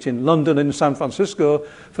Street in London and San Francisco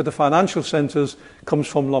for the financial centres comes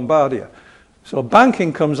from Lombardia. So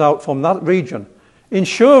banking comes out from that region.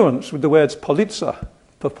 Insurance, with the words polizza,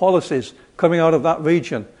 for policies, coming out of that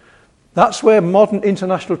region. That's where modern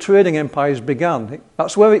international trading empires began.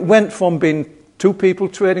 That's where it went from being two people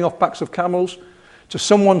trading off backs of camels to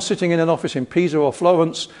someone sitting in an office in Pisa or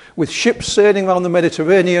Florence with ships sailing around the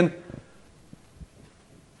Mediterranean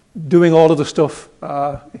doing all of the stuff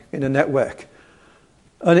in a network.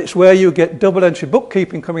 And it's where you get double entry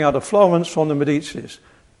bookkeeping coming out of Florence from the Medicis.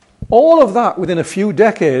 All of that within a few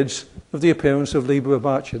decades of the appearance of Liber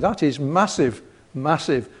Abaci. That is massive,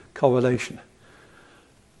 massive correlation.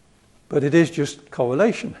 But it is just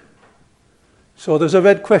correlation. So there's a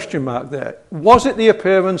red question mark there. Was it the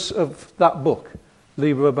appearance of that book,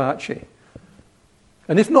 Liber Abaci?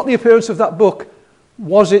 And if not the appearance of that book,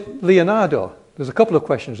 was it Leonardo? There's a couple of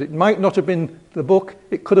questions. It might not have been the book.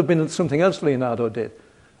 It could have been something else Leonardo did.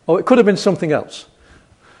 Or it could have been something else.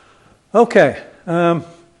 Okay.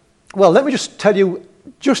 Well, let me just tell you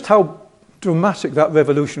just how dramatic that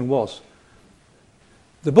revolution was.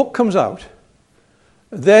 The book comes out.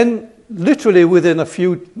 Then, literally within a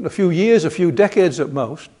few years, a few decades at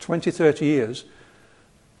most, 20, 30 years,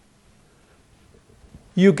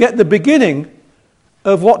 you get the beginning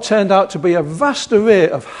of what turned out to be a vast array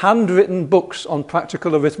of handwritten books on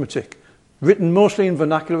practical arithmetic, written mostly in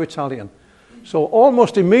vernacular Italian. So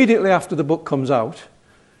almost immediately after the book comes out,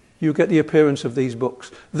 you get the appearance of these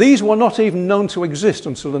books. These were not even known to exist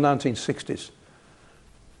until the 1960s.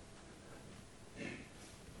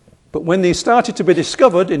 But when they started to be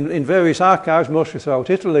discovered in various archives, mostly throughout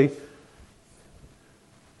Italy,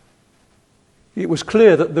 it was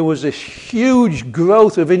clear that there was this huge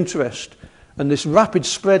growth of interest and this rapid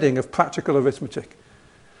spreading of practical arithmetic.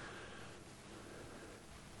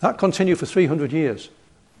 That continued for 300 years.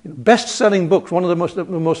 Best-selling books, one of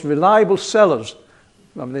the most reliable sellers.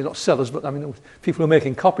 I mean, they're not sellers, but I mean, people who are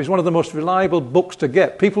making copies. One of the most reliable books to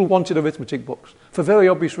get. People wanted arithmetic books for very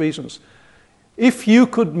obvious reasons. If you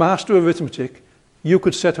could master arithmetic, you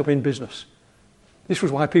could set up in business. This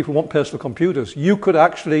was why people want personal computers. You could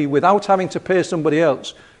actually, without having to pay somebody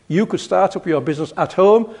else, you could start up your business at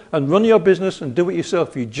home and run your business and do it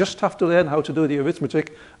yourself. You just have to learn how to do the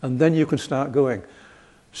arithmetic, and then you can start going.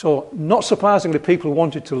 So, not surprisingly, people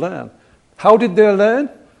wanted to learn. How did they learn?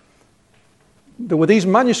 There were these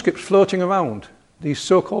manuscripts floating around, these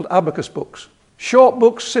so-called abacus books. Short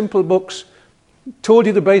books, simple books, told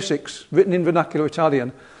you the basics, written in vernacular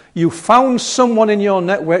Italian. You found someone in your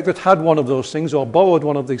network that had one of those things or borrowed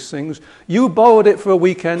one of these things. You borrowed it for a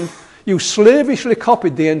weekend. You slavishly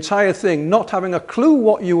copied the entire thing, not having a clue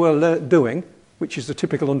what you were doing, which is the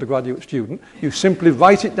typical undergraduate student. You simply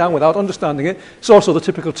write it down without understanding it. It's also the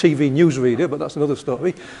typical TV newsreader, but that's another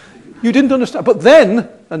story. You didn't understand. But then,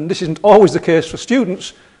 and this isn't always the case for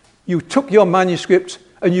students, you took your manuscript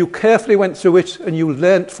and you carefully went through it and you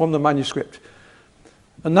learnt from the manuscript.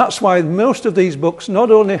 And that's why most of these books not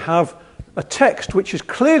only have a text which has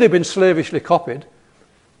clearly been slavishly copied,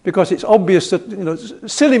 because it's obvious that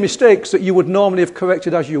silly mistakes that you would normally have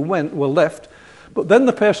corrected as you went were left, but then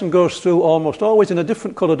the person goes through almost always in a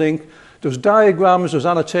different coloured ink, does diagrams, does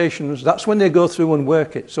annotations. That's when they go through and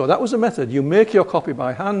work it. So that was the method. You make your copy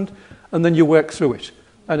by hand and then you work through it.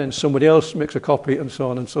 And then somebody else makes a copy and so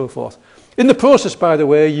on and so forth. In the process, by the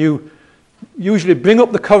way, you usually bring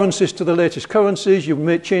up the currencies to the latest currencies, you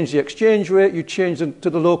may change the exchange rate, you change them to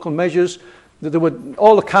the local measures. There were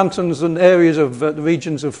all the cantons and areas of the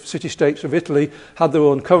regions of city-states of Italy had their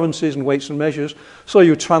own currencies and weights and measures. So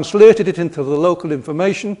you translated it into the local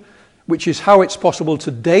information, which is how it's possible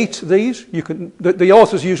to date these. The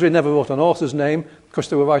authors usually never wrote an author's name because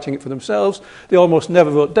they were writing it for themselves. They almost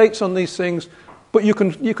never wrote dates on these things. But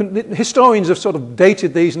historians have sort of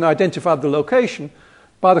dated these and identified the location.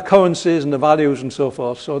 by the currencies and the values and so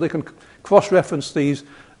forth. So they can cross-reference these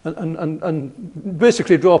and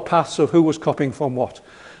basically draw paths of who was copying from what.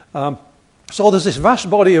 So there's this vast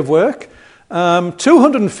body of work.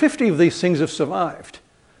 250 of these things have survived,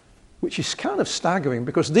 which is kind of staggering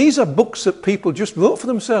because these are books that people just wrote for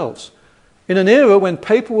themselves in an era when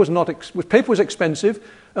paper was expensive,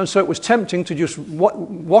 and so it was tempting to just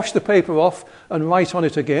wash the paper off and write on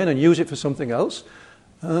it again and use it for something else.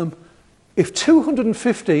 If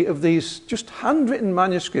 250 of these just handwritten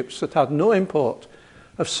manuscripts that had no import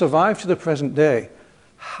have survived to the present day,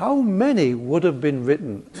 how many would have been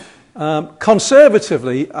written?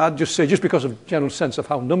 Conservatively, I'd just say, just because of general sense of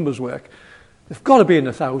how numbers work, they've got to be in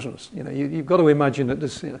the thousands. You've got to imagine that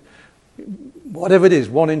there's, whatever it is,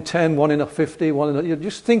 1 in 10, 1 in 50,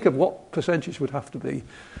 just think of what percentage would have to be,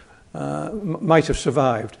 might have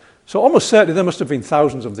survived. So almost certainly there must have been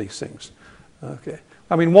thousands of these things. Okay.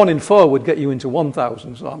 I mean, 1 in 4 would get you into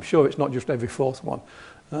 1,000, so I'm sure it's not just every fourth one.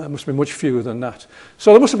 It must have been much fewer than that.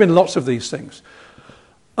 So there must have been lots of these things.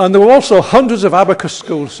 And there were also hundreds of abacus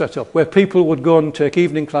schools set up where people would go and take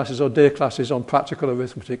evening classes or day classes on practical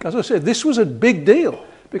arithmetic. As I said, this was a big deal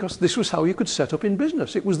because this was how you could set up in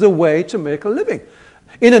business. It was the way to make a living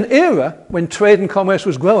in an era when trade and commerce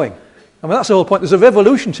was growing. I mean, that's the whole point. There's a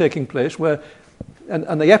revolution taking place where,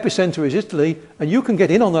 and the epicenter is Italy, and you can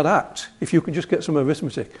get in on that act if you can just get some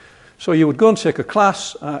arithmetic. So you would go and take a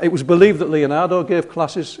class. It was believed that Leonardo gave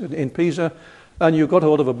classes in Pisa, and you got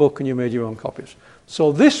hold of a book and you made your own copies.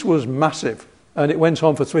 So this was massive, and it went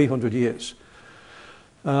on for 300 years.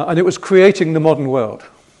 And it was creating the modern world.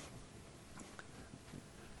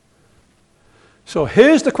 So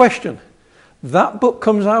here's the question. That book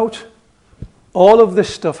comes out, all of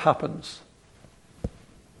this stuff happens.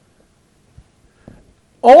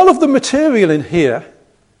 All of the material in here,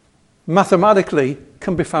 mathematically,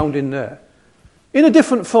 can be found in there. In a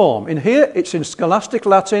different form. In here, it's in scholastic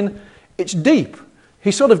Latin. It's deep.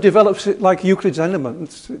 He sort of develops it like Euclid's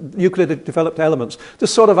elements. Euclid developed elements.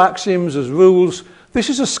 There's sort of axioms, there's rules. This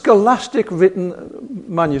is a scholastic written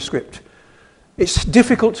manuscript. It's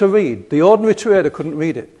difficult to read. The ordinary trader couldn't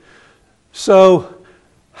read it. So,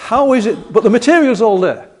 how is it? But the material's all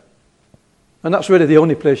there. And that's really the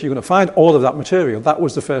only place you're going to find all of that material. That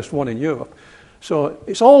was the first one in Europe. So,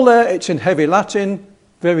 it's all there. It's in heavy Latin,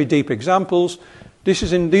 very deep examples.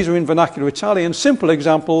 These are in vernacular Italian, simple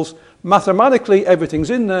examples. Mathematically, everything's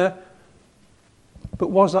in there. But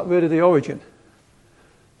was that really the origin?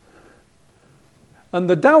 And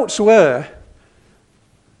the doubts were,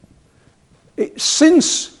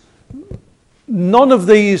 since none of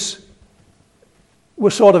these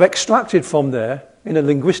were sort of extracted from there in a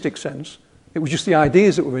linguistic sense, it was just the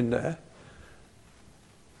ideas that were in there,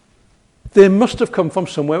 they must have come from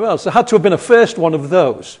somewhere else. There had to have been a first one of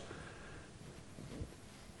those.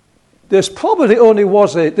 There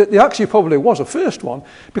actually probably was a first one,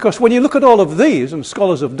 because when you look at all of these, and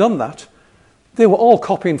scholars have done that, they were all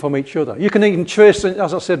copying from each other. You can even trace,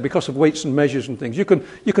 as I said, because of weights and measures and things, you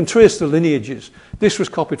can trace the lineages. This was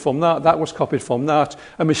copied from that was copied from that.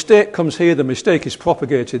 A mistake comes here, the mistake is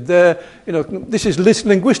propagated there. This is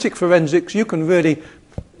linguistic forensics. You can really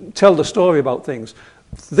tell the story about things.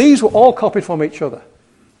 These were all copied from each other.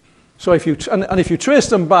 So if you trace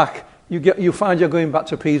them back, you find you're going back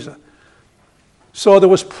to Pisa. So there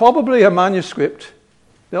was probably a manuscript,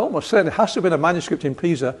 there almost certainly has to have been a manuscript in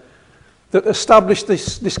Pisa, that established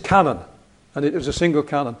this canon, and it was a single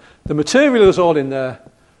canon. The material is all in there.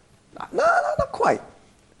 No, not quite.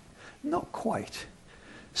 Not quite.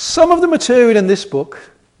 Some of the material in this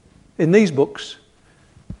book, in these books,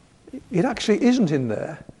 it actually isn't in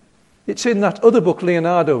there. It's in that other book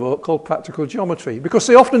Leonardo wrote called Practical Geometry, because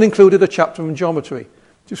they often included a chapter on geometry,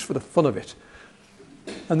 just for the fun of it.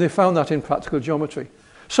 And they found that in Practical Geometry.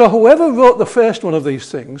 So whoever wrote the first one of these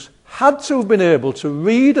things had to have been able to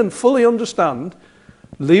read and fully understand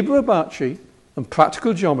Fibonacci and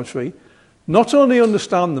practical geometry, not only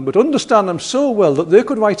understand them, but understand them so well that they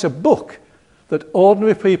could write a book that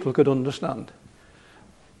ordinary people could understand.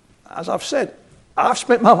 As I've said, I've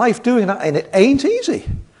spent my life doing that, and it ain't easy.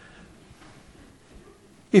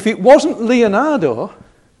 If it wasn't Leonardo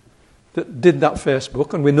that did that first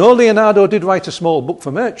book, and we know Leonardo did write a small book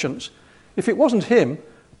for merchants, if it wasn't him,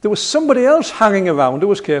 there was somebody else hanging around who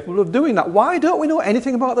was capable of doing that. Why don't we know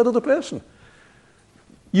anything about that other person?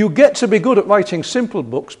 You get to be good at writing simple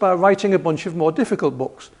books by writing a bunch of more difficult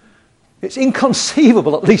books. It's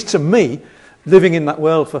inconceivable, at least to me, living in that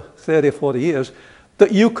world for 30 or 40 years,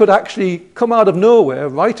 that you could actually come out of nowhere,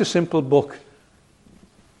 write a simple book,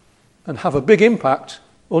 and have a big impact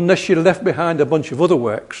unless you left behind a bunch of other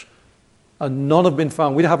works and none have been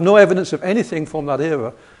found. We have no evidence of anything from that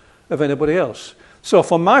era of anybody else. So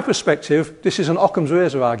from my perspective, this is an Occam's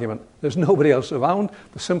razor argument. There's nobody else around.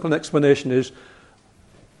 The simple explanation is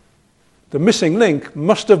the missing link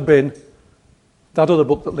must have been that other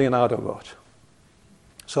book that Leonardo wrote.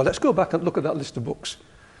 So let's go back and look at that list of books.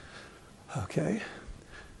 Okay.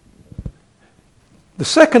 The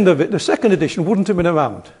second edition wouldn't have been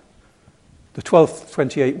around, the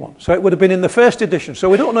 1228 one. So it would have been in the first edition. So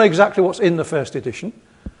we don't know exactly what's in the first edition.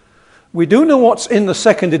 We do know what's in the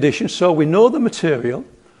second edition, so we know the material,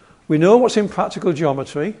 we know what's in practical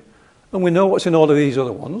geometry, and we know what's in all of these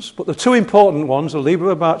other ones. But the two important ones are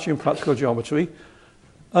Liber Abaci and practical geometry,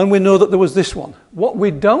 and we know that there was this one. What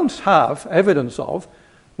we don't have evidence of,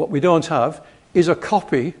 what we don't have, is a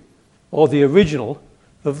copy or the original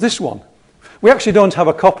of this one. We actually don't have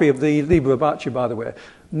a copy of the Liber Abaci, by the way.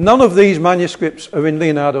 None of these manuscripts are in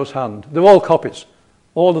Leonardo's hand. They're all copies,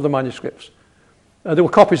 all of the manuscripts. There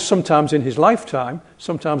were copies sometimes in his lifetime,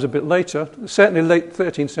 sometimes a bit later, certainly late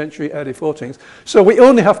 13th century, early 14th. So we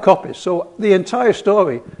only have copies. So the entire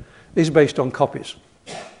story is based on copies.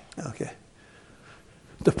 Okay.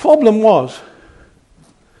 The problem was,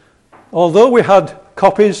 although we had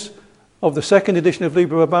copies of the second edition of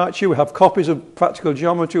Liber Abaci, we have copies of practical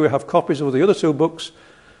geometry, we have copies of the other two books,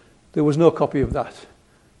 there was no copy of that.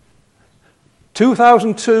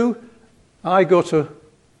 2002, I go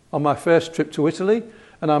on my first trip to Italy,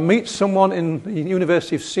 and I meet someone in the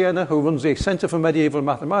University of Siena who runs the Centre for Medieval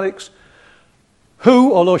Mathematics,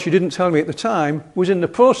 who, although she didn't tell me at the time, was in the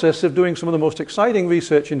process of doing some of the most exciting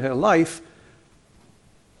research in her life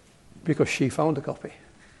because she found a copy.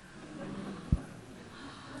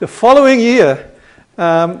 The following year,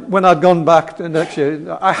 when I'd gone back the next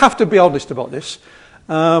year, I have to be honest about this.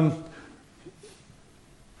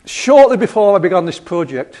 Shortly before I began this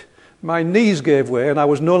project, my knees gave way and I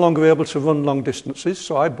was no longer able to run long distances,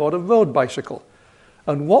 so I bought a road bicycle.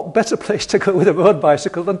 And what better place to go with a road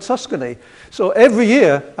bicycle than Tuscany? So every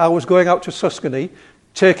year I was going out to Tuscany,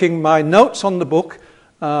 taking my notes on the book,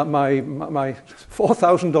 my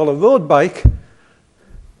 $4,000 road bike,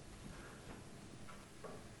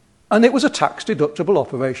 and it was a tax-deductible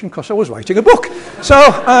operation because I was writing a book. So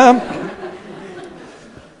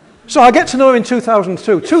I get to know her in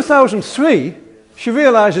 2002. 2003, she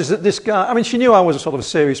realizes that this guy, I mean, she knew I was a sort of a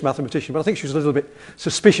serious mathematician, but I think she was a little bit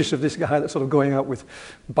suspicious of this guy that's sort of going out with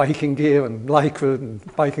biking gear and lycra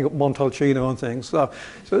and biking up Montalcino and things.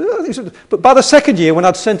 But by the second year, when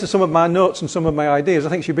I'd sent her some of my notes and some of my ideas, I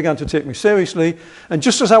think she began to take me seriously. And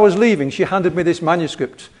just as I was leaving, she handed me this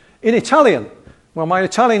manuscript in Italian. Well, my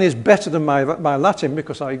Italian is better than my Latin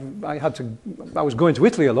because I was going to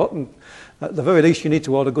Italy a lot, and at the very least you need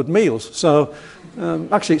to order good meals. So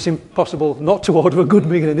actually it's impossible not to order a good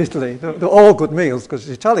meal in Italy. They're all good meals because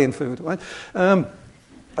it's Italian food, right?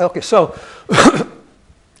 Okay, so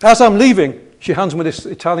as I'm leaving, she hands me this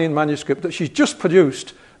Italian manuscript that she's just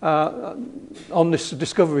produced on this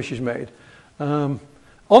discovery she's made. On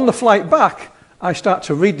the flight back, I start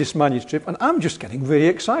to read this manuscript, and I'm just getting really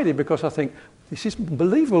excited because I think, this is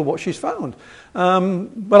unbelievable what she's found.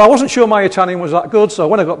 But I wasn't sure my Italian was that good, so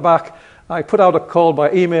when I got back, I put out a call by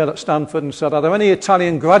email at Stanford and said, are there any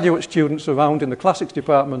Italian graduate students around in the classics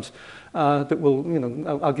department that will,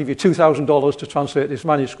 I'll give you $2,000 to translate this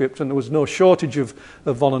manuscript, and there was no shortage of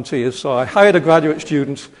volunteers, so I hired a graduate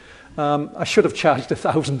student. I should have charged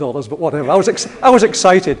 $1,000, but whatever. I was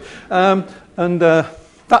excited.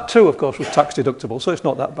 That too, of course, was tax deductible, so it's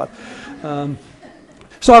not that bad.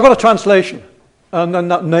 So I got a translation. And then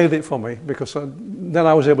that nailed it for me because then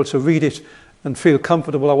I was able to read it and feel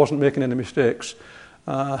comfortable I wasn't making any mistakes.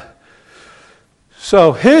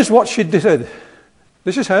 So here's what she did.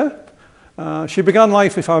 This is her. She began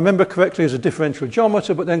life, if I remember correctly, as a differential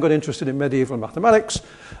geometer, but then got interested in medieval mathematics.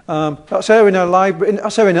 That's her in her library.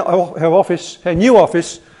 That's her in her office, her new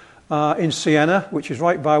office in Siena, which is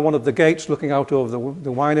right by one of the gates looking out over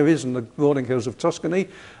the wineries and the rolling hills of Tuscany.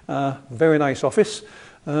 Very nice office.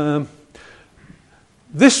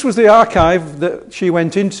 This was the archive that she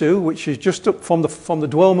went into, which is just up from the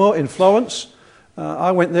Duomo in Florence.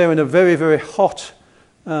 I went there in a very, very hot,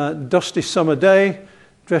 dusty summer day,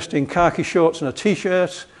 dressed in khaki shorts and a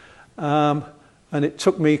t-shirt, and it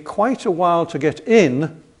took me quite a while to get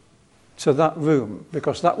in to that room,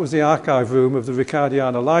 because that was the archive room of the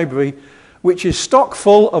Ricardiana Library, which is stock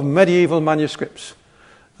full of medieval manuscripts.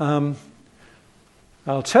 I'll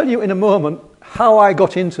tell you in a moment how I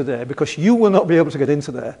got into there, because you will not be able to get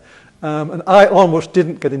into there. And I almost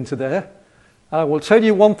didn't get into there. I will tell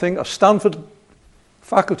you one thing, a Stanford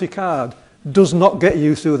faculty card does not get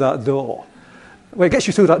you through that door. Well, it gets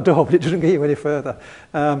you through that door, but it doesn't get you any further.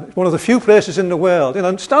 It's one of the few places in the world.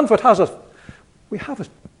 And Stanford we have a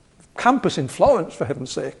campus in Florence, for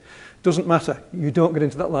heaven's sake. Doesn't matter. You don't get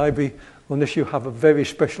into that library unless you have a very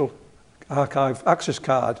special archive access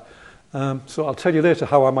card. So I'll tell you later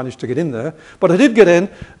how I managed to get in there. But I did get in,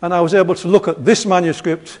 and I was able to look at this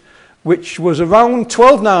manuscript, which was around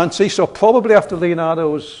 1290, so probably after Leonardo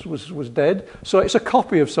was dead. So it's a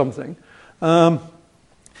copy of something.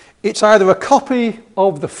 It's either a copy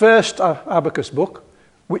of the first abacus book,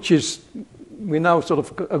 which is, we're now sort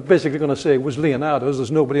of basically going to say was Leonardo's,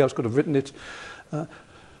 there's nobody else could have written it. And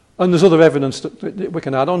there's other evidence that we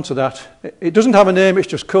can add on to that. It doesn't have a name, it's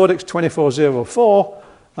just Codex 2404,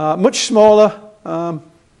 much smaller, and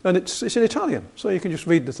it's in Italian, so you can just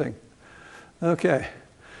read the thing. Okay.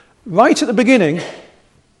 Right at the beginning,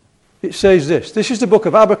 it says this. This is the book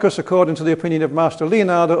of Abacus according to the opinion of Master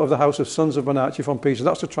Leonardo of the House of Sons of Fibonacci from Pisa.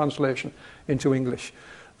 That's the translation into English.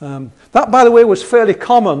 That, by the way, was fairly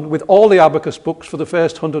common with all the abacus books for the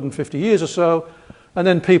first 150 years or so, and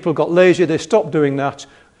then people got lazy, they stopped doing that,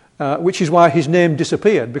 which is why his name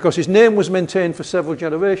disappeared, because his name was maintained for several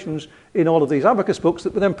generations in all of these abacus books,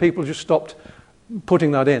 but then people just stopped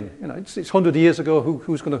putting that in. You know, it's 100 years ago,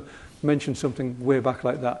 who's going to mention something way back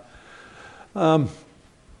like that?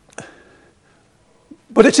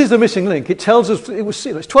 But it is the missing link. It tells us it was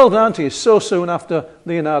 1290 is so soon after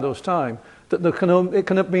Leonardo's time that it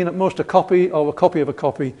can have been at most a copy or a copy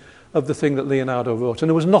of the thing that Leonardo wrote, and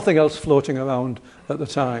there was nothing else floating around at the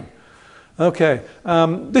time. Okay,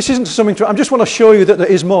 this isn't something I just want to show you that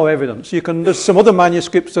there is more evidence. There's some other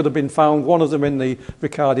manuscripts that have been found, one of them in the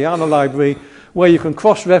Ricardiana library, where you can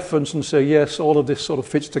cross-reference and say, yes, all of this sort of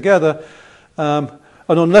fits together.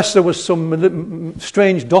 And unless there was some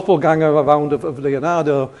strange doppelganger around of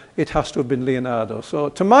Leonardo, it has to have been Leonardo. So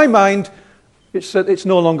to my mind, it's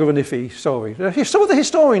no longer an iffy story. Some of the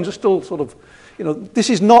historians are still sort of, this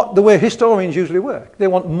is not the way historians usually work. They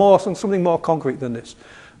want something more concrete than this.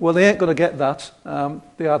 Well, they ain't going to get that.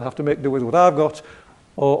 They either have to make do with what I've got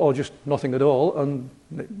or just nothing at all. And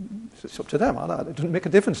it's up to them. It doesn't make a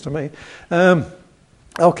difference to me.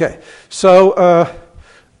 Okay, so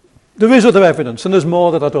there is other evidence, and there's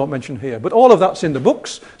more that I don't mention here. But all of that's in the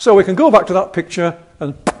books. So we can go back to that picture,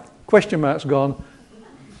 and question mark's gone.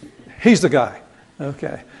 He's the guy.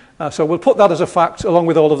 Okay, so we'll put that as a fact along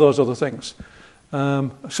with all of those other things.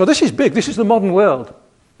 So this is big. This is the modern world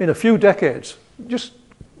in a few decades, just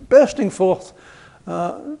bursting forth,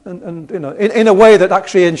 and in a way that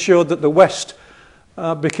actually ensured that the West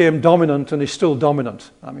became dominant and is still dominant.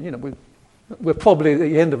 I mean, we're probably at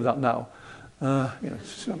the end of that now.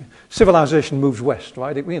 Civilization moves west,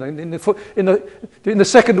 right? In the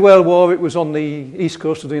Second World War, it was on the east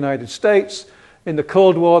coast of the United States. In the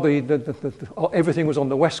Cold War, everything was on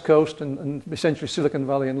the west coast and essentially Silicon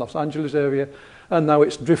Valley and Los Angeles area, and now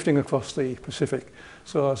it's drifting across the Pacific.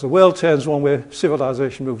 So as the world turns one way,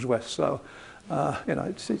 civilization moves west. So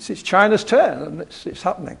it's China's turn, and it's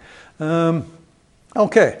happening.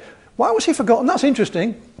 Okay, why was he forgotten? That's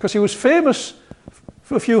interesting, because he was famous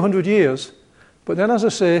for a few hundred years. But then, as I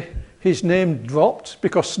say, his name dropped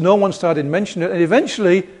because no one started mentioning it, and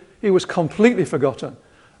eventually he was completely forgotten.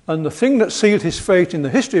 And the thing that sealed his fate in the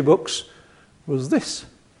history books was this.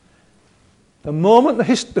 The moment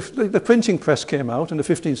the printing press came out in the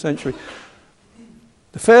 15th century,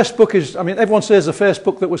 the first book everyone says the first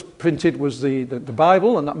book that was printed was the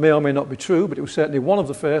Bible, and that may or may not be true, but it was certainly one of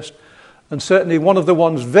the first, and certainly one of the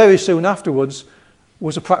ones very soon afterwards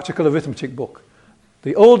was a practical arithmetic book.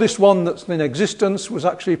 The oldest one that's in existence was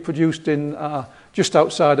actually produced in just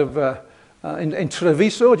outside of in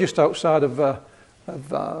Treviso, just outside of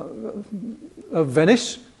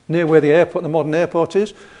Venice, near where the modern airport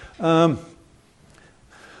is. And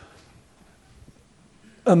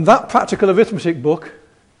that practical arithmetic book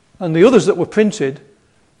and the others that were printed,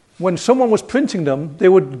 when someone was printing them, they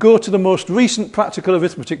would go to the most recent practical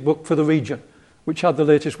arithmetic book for the region, which had the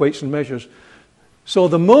latest weights and measures. So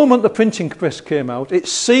the moment the printing press came out, it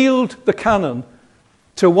sealed the canon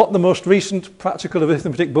to what the most recent practical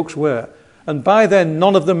arithmetic books were. And by then,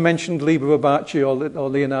 none of them mentioned Liber Abaci or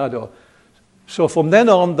Leonardo. So from then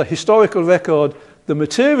on, the historical record, the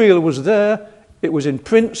material was there, it was in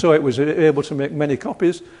print, so it was able to make many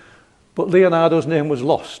copies, but Leonardo's name was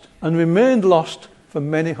lost and remained lost for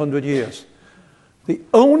many hundred years. The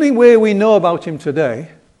only way we know about him today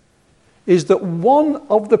is that one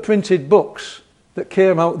of the printed books that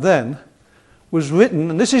came out then was written,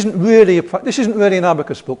 and this isn't really an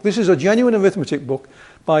abacus book, this is a genuine arithmetic book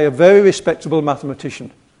by a very respectable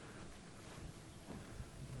mathematician.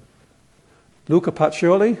 Luca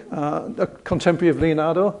Pacioli, a contemporary of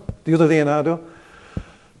Leonardo, the other Leonardo,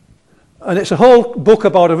 And it's a whole book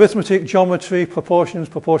about arithmetic, geometry, proportions,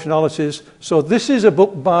 proportionalities. So this is a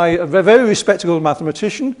book by a very respectable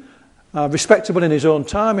mathematician, respectable in his own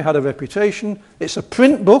time. He had a reputation. It's a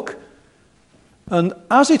print book. And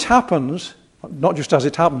as it happens, not just as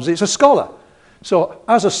it happens, it's a scholar. So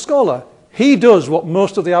as a scholar, he does what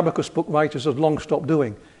most of the abacus book writers have long stopped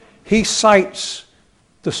doing. He cites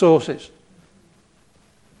the sources.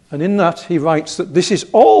 And in that, he writes that this is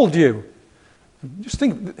all due. Just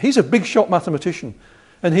think, he's a big shot mathematician.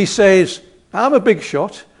 And he says, I'm a big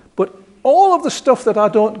shot, but all of the stuff that I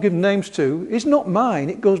don't give names to is not mine.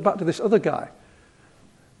 It goes back to this other guy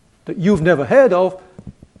that you've never heard of,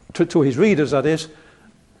 to his readers, that is,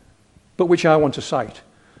 but which I want to cite.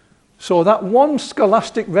 So that one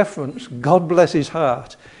scholastic reference, God bless his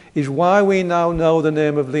heart, is why we now know the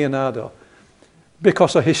name of Leonardo.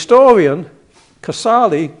 Because a historian,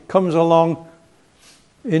 Casali, comes along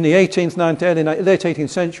in the 18th, 19th, late 18th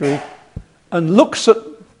century and looks at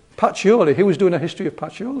Pacioli. He was doing a history of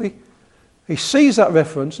Pacioli. He sees that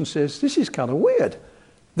reference and says, this is kind of weird.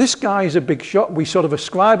 This guy is a big shot. We sort of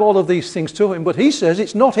ascribe all of these things to him, but he says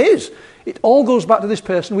it's not his. It all goes back to this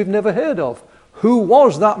person we've never heard of. Who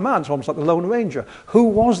was that man? It's almost like the Lone Ranger. Who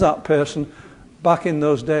was that person back in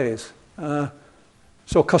those days?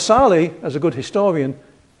 So Casali, as a good historian,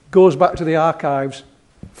 goes back to the archives,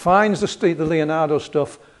 finds the Leonardo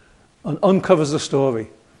stuff, and uncovers the story.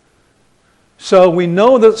 So we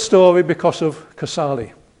know that story because of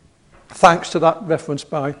Casali, thanks to that reference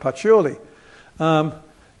by Pacioli.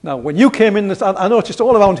 Now, when you came in, I noticed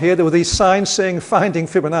all around here there were these signs saying Finding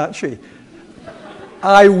Fibonacci.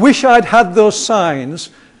 I wish I'd had those signs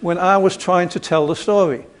when I was trying to tell the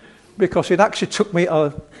story, because it actually took me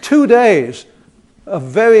 2 days of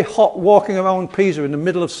very hot walking around Pisa in the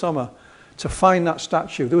middle of summer to find that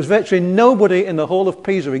statue. There was virtually nobody in the whole of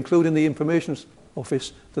Pisa, including the information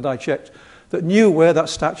office that I checked, that knew where that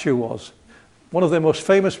statue was. One of their most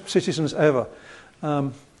famous citizens ever.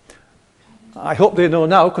 I hope they know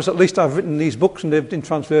now, because at least I've written these books and they've been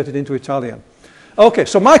translated into Italian. Okay,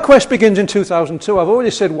 so my quest begins in 2002. I've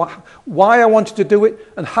already said why I wanted to do it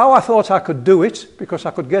and how I thought I could do it, because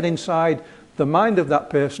I could get inside the mind of that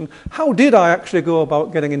person. How did I actually go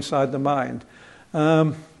about getting inside the mind?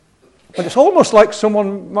 And it's almost like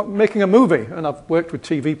someone making a movie, and I've worked with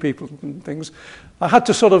TV people and things. I had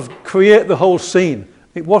to sort of create the whole scene.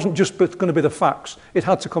 It wasn't just going to be the facts. It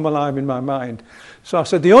had to come alive in my mind. So I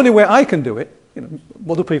said, the only way I can do it,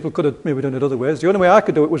 other people could have maybe done it other ways, the only way I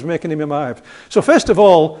could do it was making him alive. So first of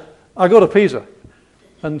all, I go to Pisa.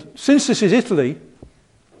 And since this is Italy,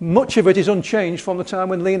 much of it is unchanged from the time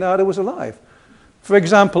when Leonardo was alive. For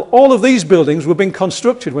example, all of these buildings were being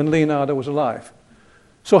constructed when Leonardo was alive.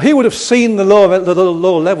 So he would have seen the lower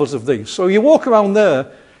levels of these. So you walk around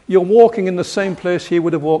there, you're walking in the same place he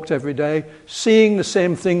would have walked every day, seeing the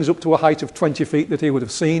same things up to a height of 20 feet that he would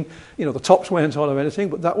have seen. The tops weren't on or anything,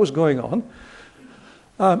 but that was going on.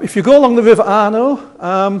 If you go along the River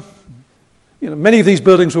Arno, many of these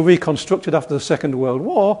buildings were reconstructed after the Second World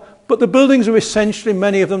War, but the buildings are essentially,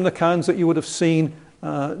 many of them, the kinds that you would have seen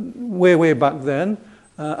way back then.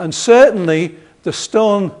 And certainly the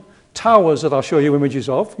stone towers that I'll show you images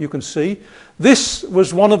of, you can see. This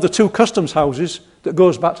was one of the two customs houses that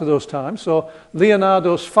goes back to those times. So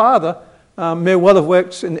Leonardo's father may well have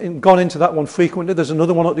worked gone into that one frequently. There's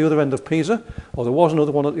another one at the other end of Pisa, or there was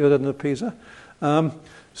another one at the other end of Pisa.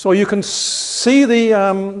 So you can see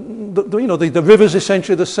the river's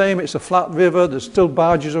essentially the same. It's a flat river. There's still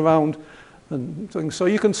barges around and things. So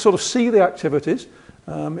you can sort of see the activities.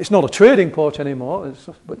 It's not a trading port anymore,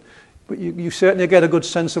 but you certainly get a good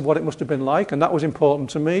sense of what it must have been like, and that was important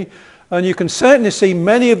to me. And you can certainly see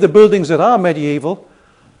many of the buildings that are medieval,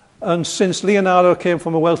 and since Leonardo came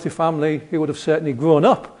from a wealthy family, he would have certainly grown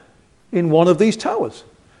up in one of these towers.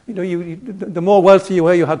 The more wealthy you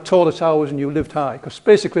were, you had taller towers and you lived high, because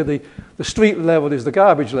basically the street level is the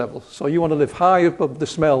garbage level, so you want to live high above the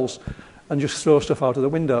smells and just throw stuff out of the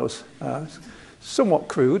windows. Somewhat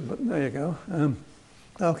crude, but there you go.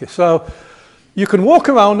 Okay, so you can walk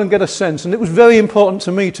around and get a sense, and it was very important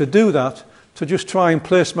to me to do that, to just try and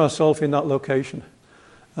place myself in that location.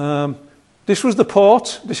 This was the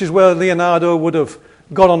port. This is where Leonardo would have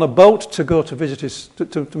got on a boat to go to visit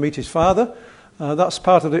to meet his father. That's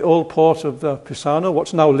part of the old port of Pisano,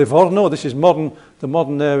 what's now Livorno. This is the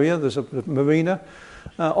modern area. There's a marina.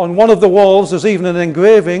 On one of the walls, there's even an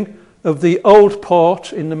engraving of the old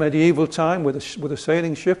port in the medieval time with a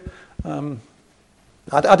sailing ship.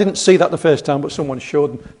 I didn't see that the first time, but someone showed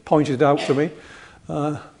and pointed it out to me.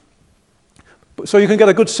 So you can get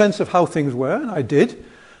a good sense of how things were, and I did.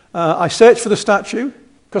 I searched for the statue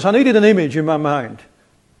because I needed an image in my mind.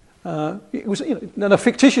 It was, and a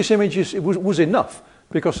fictitious image was enough,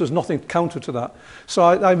 because there's nothing counter to that. So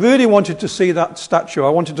I really wanted to see that statue. I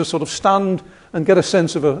wanted to sort of stand and get a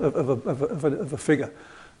sense of a figure.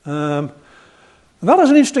 And that has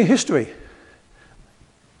an interesting history.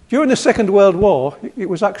 During the Second World War, it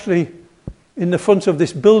was actually in the front of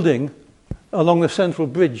this building along the central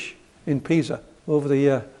bridge in Pisa, over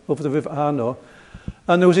the River Arno.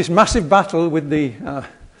 And there was this massive battle with the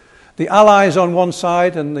Allies on one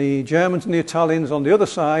side and the Germans and the Italians on the other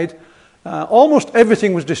side. Almost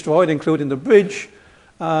everything was destroyed, including the bridge.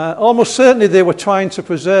 Almost certainly they were trying to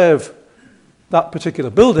preserve that particular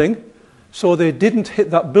building, so they didn't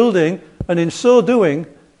hit that building, and in so doing,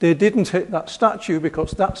 they didn't hit that statue,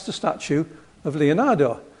 because that's the statue of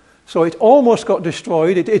Leonardo. So it almost got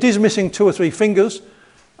destroyed. It is missing 2 or 3 fingers,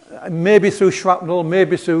 maybe through shrapnel,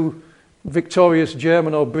 maybe through victorious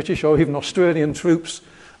German or British or even Australian troops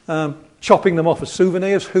chopping them off as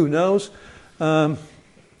souvenirs, who knows.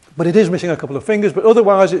 But it is missing a couple of fingers, but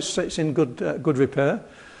otherwise it's in good repair.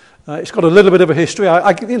 It's got a little bit of a history.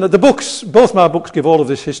 The books, both my books, give all of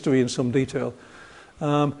this history in some detail.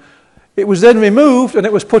 It was then removed and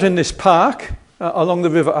it was put in this park along the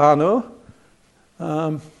River Arno.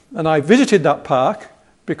 And I visited that park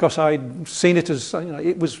because I'd seen it as,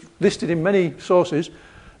 it was listed in many sources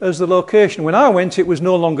as the location. When I went, it was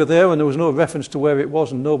no longer there, and there was no reference to where it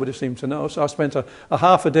was, and nobody seemed to know. So I spent a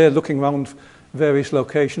half a day looking around various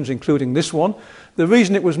locations, including this one. The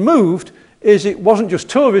reason it was moved is it wasn't just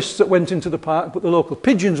tourists that went into the park, but the local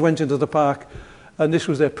pigeons went into the park, and this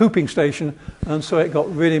was their pooping station, and so it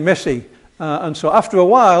got really messy. And so after a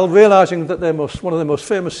while, realizing that one of their most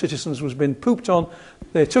famous citizens was being pooped on,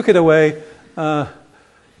 they took it away, and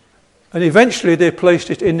eventually they placed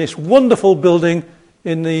it in this wonderful building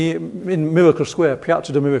in Miracle Square,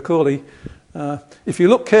 Piazza de Miracoli. If you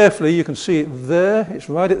look carefully, you can see it there. It's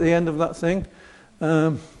right at the end of that thing.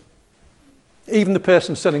 Even the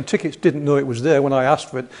person selling tickets didn't know it was there when I asked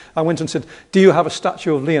for it. I went and said, "Do you have a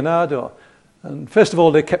statue of Leonardo?" And first of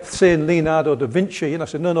all, they kept saying Leonardo da Vinci, and I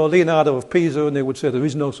said, no, Leonardo of Pisa, and they would say, there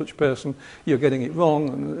is no such person, you're getting it wrong.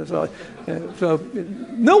 And so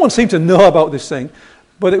no one seemed to know about this thing,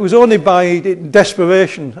 but it was only by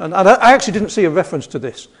desperation, and I actually didn't see a reference to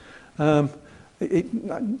this. I'll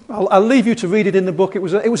leave you to read it in the book. It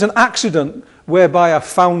was an accident whereby I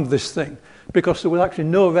found this thing, because there was actually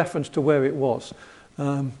no reference to where it was.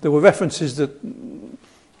 There were references that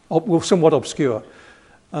were somewhat obscure.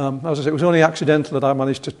 As I said, it was only accidental that I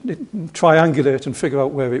managed to triangulate and figure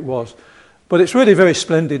out where it was. But it's really very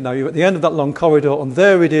splendid now. You're at the end of that long corridor, and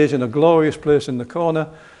there it is in a glorious place in the corner.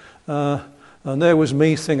 And there was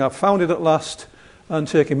me saying, I've found it at last, and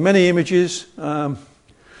taking many images.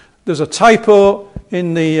 There's a typo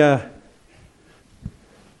in the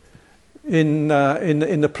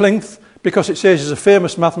plinth, because it says he's a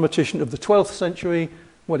famous mathematician of the 12th century.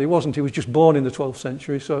 Well, he wasn't. He was just born in the 12th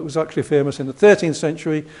century, so it was actually famous in the 13th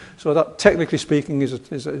century. So that, technically speaking, is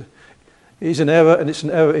an error, and it's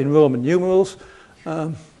an error in Roman numerals.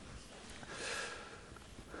 But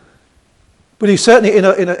he's certainly in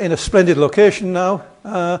a splendid location now.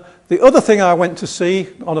 The other thing I went to see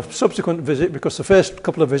on a subsequent visit, because the first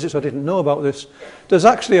couple of visits I didn't know about this, there's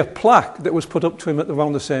actually a plaque that was put up to him at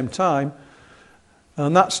around the same time.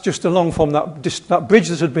 And that's just along from that bridge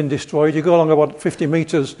that had been destroyed. You go along about 50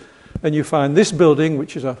 metres and you find this building,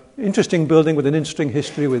 which is an interesting building with an interesting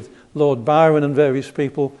history with Lord Byron and various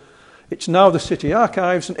people. It's now the City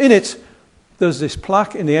Archives, and in it there's this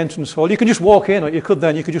plaque in the entrance hall. You can just walk in, or you could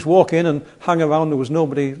just walk in and hang around. There was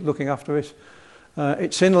nobody looking after it.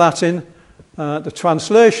 It's in Latin, the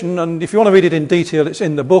translation, and if you want to read it in detail, it's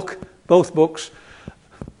in the book, both books.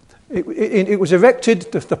 It was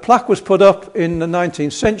erected, the plaque was put up in the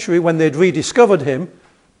 19th century when they'd rediscovered him,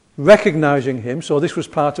 recognising him. So this was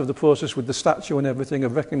part of the process with the statue and everything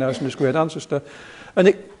of recognising his great ancestor. And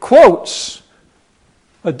it quotes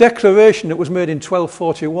a declaration that was made in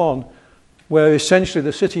 1241, where essentially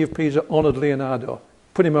the city of Pisa honoured Leonardo,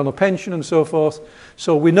 put him on a pension and so forth.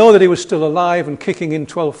 So we know that he was still alive and kicking in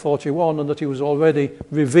 1241, and that he was already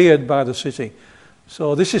revered by the city.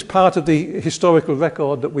 So this is part of the historical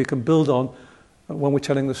record that we can build on when we're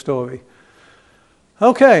telling the story.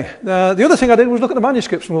 Okay, the other thing I did was look at the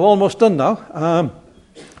manuscripts, and we're almost done now,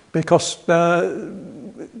 because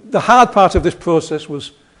the hard part of this process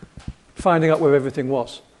was finding out where everything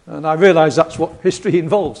was. And I realised that's what history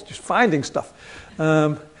involves, just finding stuff.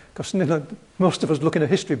 Because most of us look in a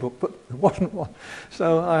history book, but there wasn't one.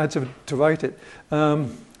 So I had to write it.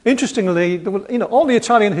 Interestingly, there were, all the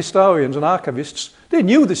Italian historians and archivists, they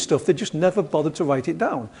knew this stuff, they just never bothered to write it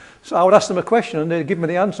down. So I would ask them a question and they'd give me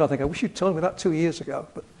the answer. I think, I wish you'd told me that 2 years ago.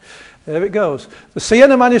 But there it goes. The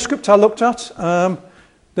Siena manuscript I looked at.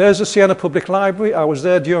 There's the Siena Public Library. I was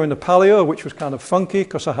there during the Palio, which was kind of funky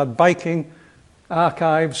because I had biking,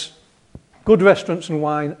 archives, good restaurants and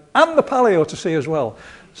wine, and the Palio to see as well.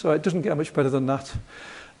 So it doesn't get much better than that.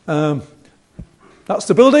 That's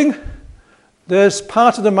the building. There's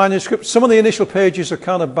part of the manuscript. Some of the initial pages are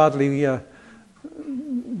kind of badly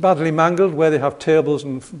mangled, where they have tables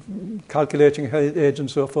and calculating age and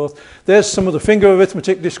so forth. There's some of the finger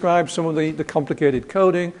arithmetic described, some of the complicated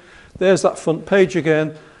coding. There's that front page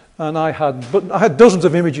again. And I had dozens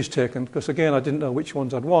of images taken, because again, I didn't know which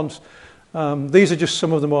ones I'd want. These are just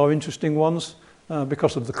some of the more interesting ones,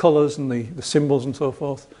 because of the colours and the symbols and so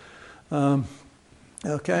forth.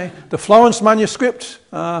 Okay, the Florence manuscript,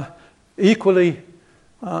 equally,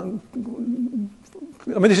 I mean,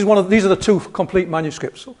 these are the two complete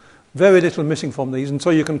manuscripts. So very little missing from these, and so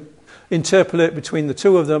you can interpolate between the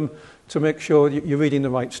two of them to make sure you're reading the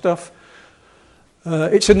right stuff.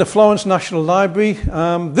 It's in the Florence National Library.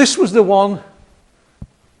 This was the one,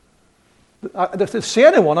 the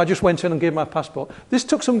Siena one, I just went in and gave my passport. This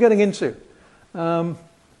took some getting into.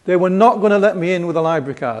 They were not going to let me in with a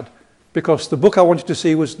library card, because the book I wanted to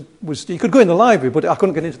see was you could go in the library, but I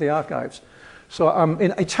couldn't get into the archives. So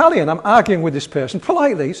in Italian, I'm arguing with this person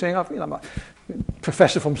politely, saying, I'm a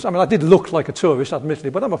professor from, I did look like a tourist, admittedly,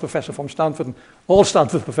 but I'm a professor from Stanford, and all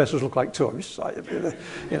Stanford professors look like tourists.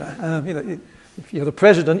 If you're the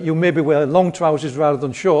president, you maybe wear long trousers rather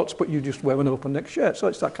than shorts, but you just wear an open neck shirt. So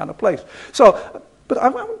it's that kind of place. So, but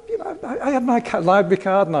I had my library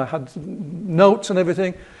card and I had notes and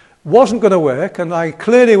everything. Wasn't going to work, and I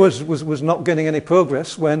clearly was not getting any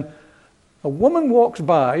progress when a woman walks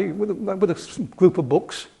by with a group of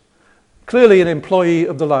books, clearly an employee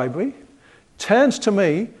of the library, turns to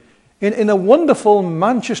me in a wonderful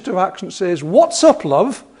Manchester accent, says, "What's up,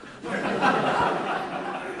 love?"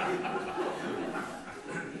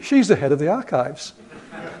 She's the head of the archives.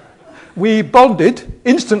 We bonded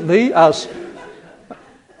instantly, as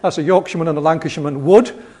a Yorkshireman and a Lancashireman would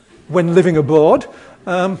when living abroad.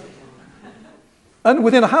 And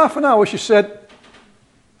within half an hour, she said,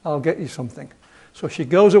 "I'll get you something." So she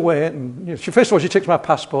goes away, and first of all, she takes my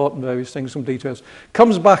passport and various things, some details,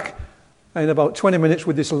 comes back in about 20 minutes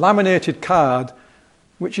with this laminated card,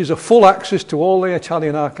 which is a full access to all the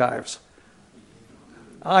Italian archives.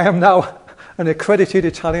 I am now an accredited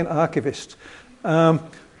Italian archivist.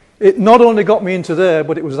 It not only got me into there,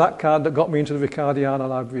 but it was that card that got me into the Ricardiana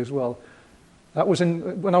Library as well. That was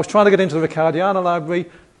when I was trying to get into the Ricardiana Library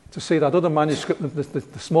to see that other manuscript,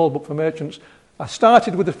 the small book for merchants. I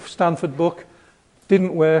started with the Stanford book,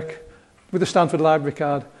 didn't work, with the Stanford library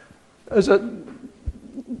card. Just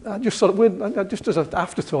as an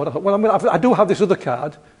afterthought, I thought, well, I do have this other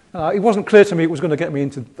card. It wasn't clear to me it was going to get me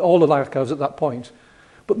into all the archives at that point.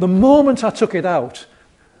 But the moment I took it out,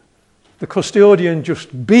 the custodian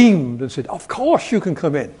just beamed and said, "Of course you can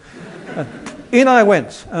come in." And in I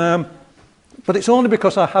went. But it's only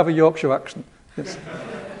because I have a Yorkshire accent.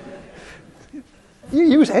 You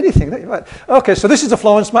use anything. Right. Okay, so this is the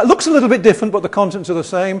Florence map. It looks a little bit different, but the contents are the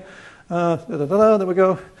same. There we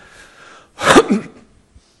go.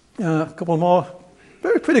 A couple more.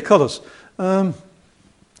 Very pretty colours. And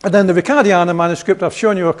then the Ricardiana manuscript, I've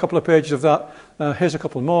shown you a couple of pages of that. Here's a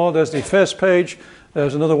couple more. There's the first page.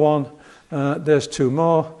 There's another one. There's two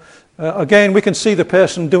more. Again, we can see the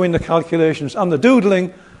person doing the calculations and the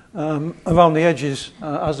doodling around the edges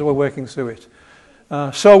as they were working through it.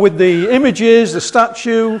 So with the images, the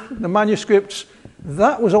statue, the manuscripts,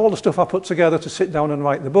 that was all the stuff I put together to sit down and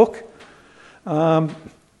write the book. The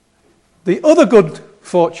other good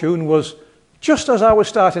fortune was, just as I was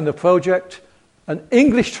starting the project, an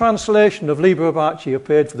English translation of Liber Abaci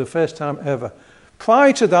appeared for the first time ever.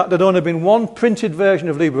 Prior to that, there'd only been one printed version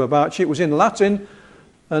of Liber Abaci. It was in Latin,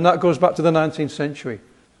 and that goes back to the 19th century.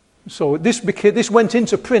 So this went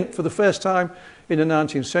into print for the first time in the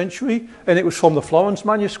 19th century, and it was from the Florence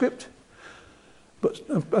manuscript. But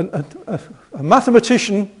a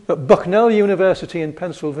mathematician at Bucknell University in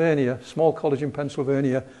Pennsylvania, small college in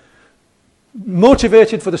Pennsylvania,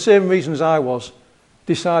 motivated for the same reasons I was,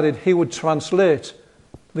 decided he would translate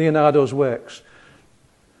Leonardo's works.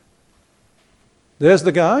 There's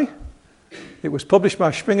the guy. It was published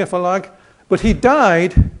by Springer Verlag, but he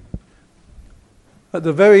died at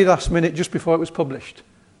the very last minute, just before it was published.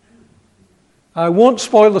 I won't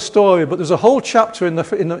spoil the story, but there's a whole chapter in the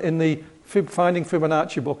Finding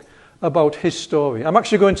Fibonacci book about his story. I'm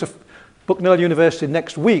actually going to Bucknell University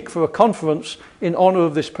next week for a conference in honour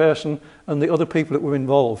of this person and the other people that were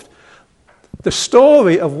involved. The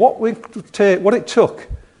story of what it took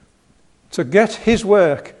to get his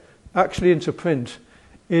work actually into print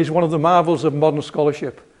is one of the marvels of modern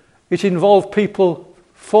scholarship. It involved people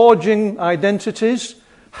forging identities,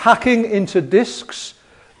 hacking into disks.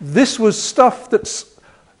 This was stuff that's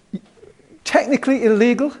technically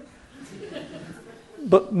illegal,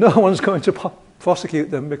 but no one's going to prosecute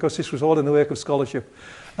them because this was all in the wake of scholarship.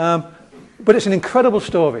 But it's an incredible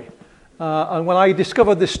story. And when I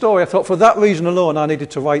discovered this story, I thought for that reason alone I needed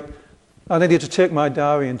to take my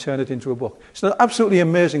diary and turn it into a book. It's an absolutely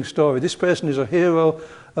amazing story. This person is a hero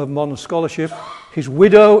of modern scholarship. His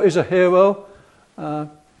widow is a hero.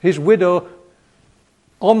 His widow,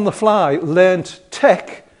 on the fly, learned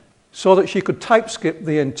tech so that she could type skip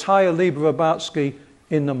the entire Liber Abaci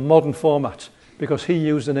in a modern format because he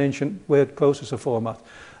used an ancient word processor format.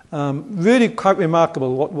 Really quite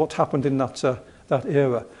remarkable what happened in that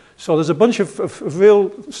era. So there's a bunch of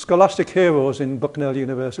real scholastic heroes in Bucknell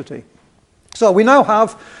University. So we now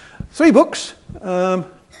have 3 books. The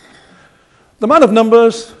Man of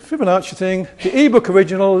Numbers, Fibonacci thing, the ebook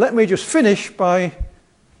original. Let me just finish by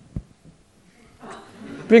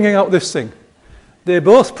bringing out this thing. They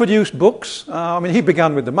both produced books. I mean, he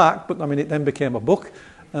began with the Mac, but I mean, it then became a book.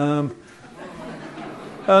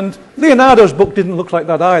 And Leonardo's book didn't look like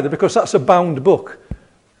that either, because that's a bound book.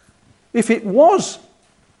 If it was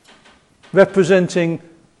representing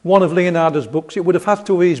one of Leonardo's books, it would have had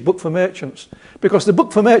to be his book for merchants, because the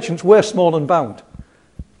book for merchants were small and bound.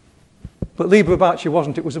 But Liber Abaci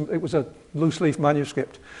wasn't. It was a loose-leaf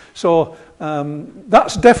manuscript. So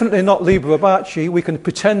that's definitely not Liber Abaci. We can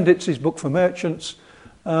pretend it's his book for merchants,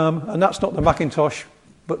 and that's not the Macintosh,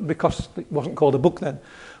 but because it wasn't called a book then.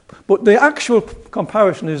 But the actual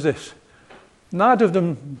comparison is this. Neither of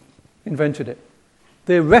them invented it.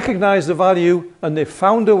 They recognized the value, and they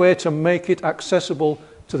found a way to make it accessible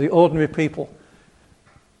to the ordinary people.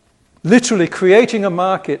 Literally creating a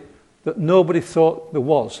market that nobody thought there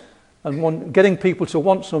was, and getting people to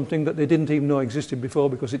want something that they didn't even know existed before,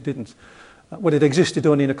 because it didn't. Well, it existed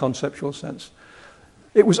only in a conceptual sense.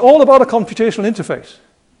 It was all about a computational interface.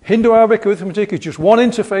 Hindu-Arabic arithmetic is just one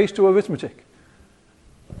interface to arithmetic.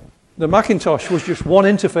 The Macintosh was just one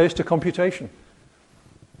interface to computation.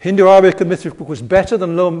 Hindu-Arabic arithmetic was better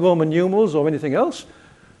than Roman numerals or anything else.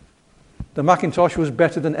 The Macintosh was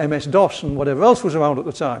better than MS-DOS and whatever else was around at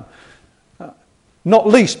the time. Not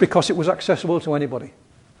least because it was accessible to anybody.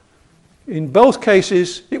 In both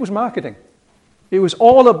cases, it was marketing. It was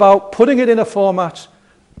all about putting it in a format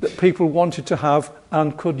that people wanted to have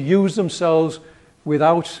and could use themselves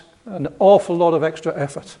without an awful lot of extra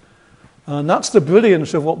effort. And that's the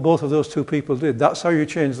brilliance of what both of those two people did. That's how you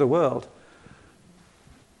change the world.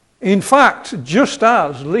 In fact, just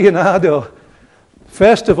as Leonardo,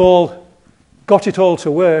 first of all, got it all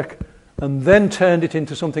to work and then turned it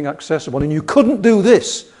into something accessible, and you couldn't do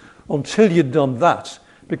this until you'd done that,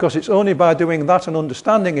 because it's only by doing that and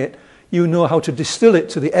understanding it you know how to distill it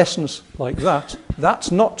to the essence like that.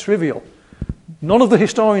 That's not trivial. None of the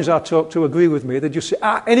historians I talk to agree with me. They just say,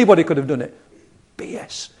 anybody could have done it.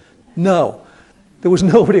 BS. No. There was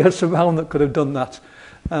nobody else around that could have done that.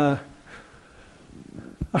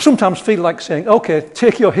 I sometimes feel like saying, okay,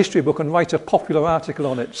 take your history book and write a popular article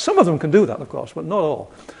on it. Some of them can do that, of course, but not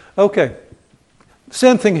all. Okay.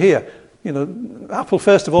 Same thing here. You know, Apple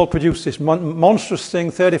first of all produced this monstrous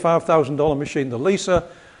thing, $35,000 machine, the Lisa,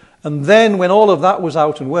 and then when all of that was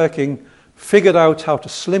out and working, figured out how to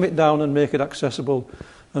slim it down and make it accessible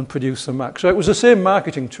and produce the Mac. So it was the same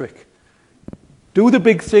marketing trick. Do the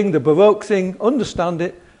big thing, the Baroque thing, understand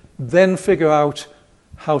it, then figure out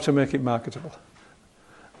how to make it marketable.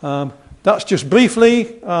 That's just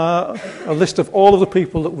briefly a list of all of the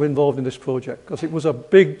people that were involved in this project, because it was a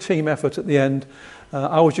big team effort at the end.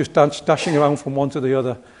 I was just dashing around from one to the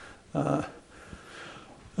other.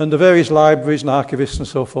 And the various libraries and archivists and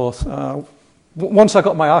so forth. Once I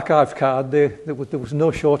got my archive card, there was no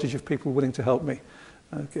shortage of people willing to help me.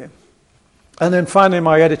 Okay. And then finally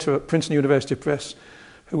my editor at Princeton University Press,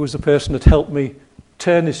 who was the person that helped me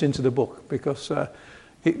turn this into the book, because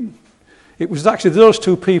it was actually those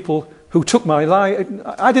two people who took my line.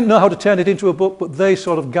 I didn't know how to turn it into a book, but they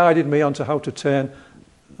sort of guided me onto how to turn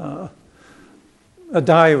a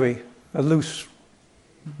diary, a loose,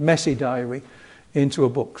 messy diary, into a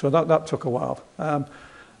book. So that took a while.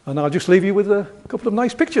 And I'll just leave you with a couple of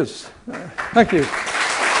nice pictures. Thank you.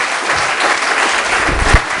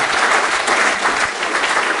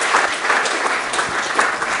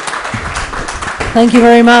 Thank you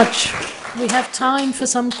very much. We have time for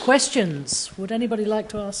some questions. Would anybody like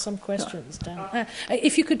to ask some questions? Down?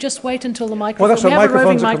 If you could just wait until the microphone. Well, that's we right, have a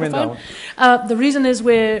roving microphones are microphone. The reason is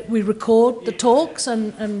we record the talks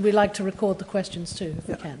and we like to record the questions too, if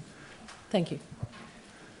we can. Thank you.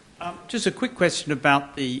 Just a quick question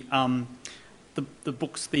about the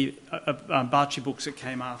books, the Barchi books that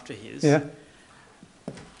came after his. Yeah.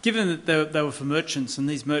 Given that they were for merchants and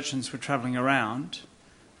these merchants were travelling around,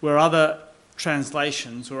 were other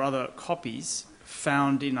translations or other copies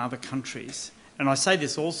found in other countries? And I say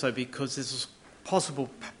this also because there's a possible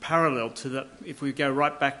parallel to that. If we go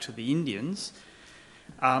right back to the Indians,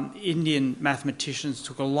 Indian mathematicians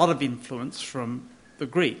took a lot of influence from the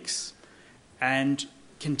Greeks and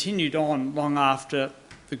continued on long after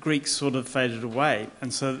the Greeks sort of faded away.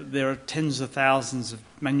 And so there are tens of thousands of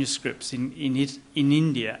manuscripts in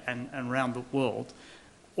India and around the world,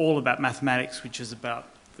 all about mathematics, which is about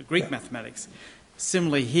the Greek mathematics.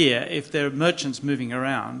 Similarly here, if there are merchants moving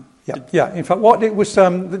around... Yeah. In fact, what it was,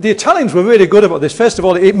 the Italians were really good about this. First of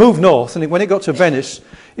all, it moved north, and when it got to Venice,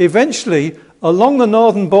 eventually, along the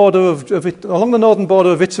northern border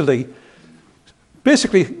of Italy,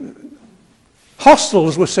 basically,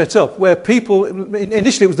 hostels were set up where people,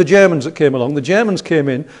 initially it was the Germans that came along. The Germans came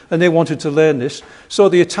in and they wanted to learn this. So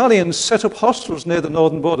the Italians set up hostels near the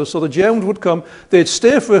northern border. So the Germans would come, they'd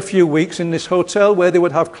stay for a few weeks in this hotel where they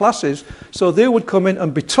would have classes. So they would come in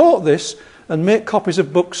and be taught this and make copies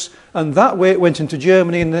of books. And that way it went into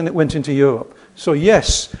Germany and then it went into Europe. So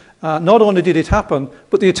yes, not only did it happen,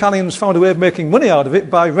 but the Italians found a way of making money out of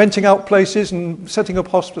it by renting out places and setting up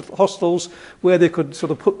hostels where they could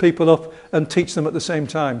sort of put people up and teach them at the same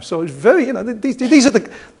time. So it's very, these are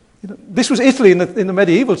the, this was Italy in the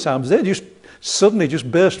medieval times. They just suddenly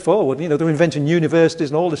just burst forward. They were inventing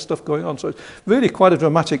universities and all this stuff going on. So it's really quite a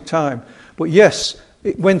dramatic time. But yes,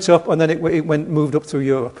 it went up and then it moved up through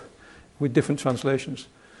Europe with different translations.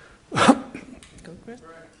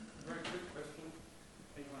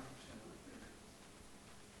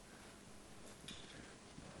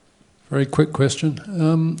 Very quick question.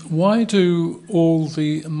 Why do all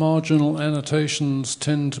the marginal annotations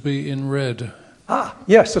tend to be in red?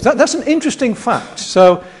 Yes, so that's an interesting fact.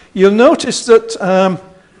 So you'll notice that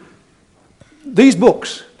these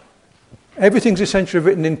books, everything's essentially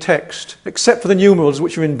written in text, except for the numerals,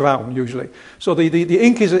 which are in brown usually. So the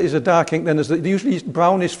ink is a dark ink, then usually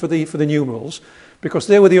brown is for the numerals, because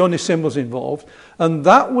they were the only symbols involved, and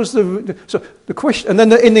that was the question. And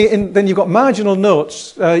then then you've got marginal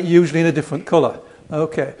notes, usually in a different colour.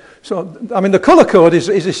 Okay, so I mean the colour code is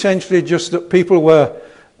essentially just that people were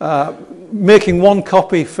making one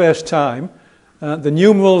copy first time. The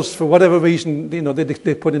numerals, for whatever reason,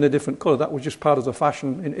 they put in a different colour. That was just part of the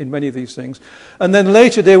fashion in many of these things. And then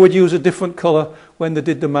later they would use a different colour when they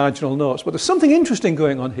did the marginal notes. But there's something interesting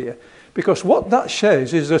going on here, because what that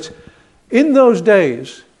shows is that in those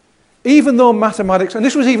days, even though mathematics, and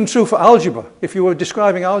this was even true for algebra, if you were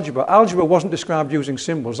describing algebra wasn't described using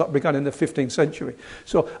symbols. That began in the 15th century.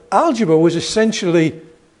 So algebra was essentially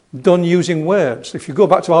done using words. If you go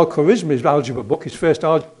back to Al-Khwarizmi's algebra book, his first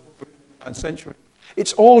algebra book in the 9th century,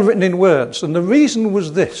 it's all written in words. And the reason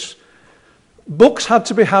was this. Books had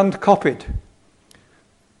to be hand-copied.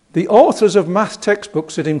 The authors of math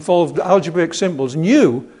textbooks that involved algebraic symbols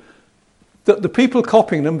knew that the people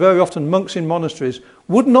copying them, very often monks in monasteries,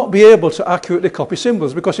 would not be able to accurately copy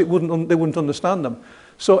symbols because they wouldn't understand them.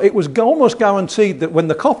 So it was almost guaranteed that when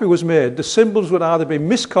the copy was made, the symbols would either be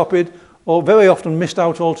miscopied or very often missed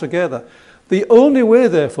out altogether. The only way,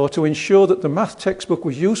 therefore, to ensure that the math textbook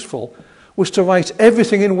was useful was to write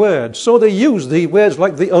everything in words. So they used the words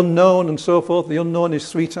like the unknown and so forth. The unknown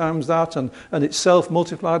is 3 times that, and itself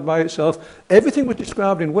multiplied by itself. Everything was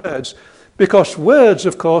described in words, because words,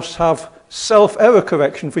 of course, have self-error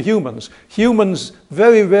correction for humans. Humans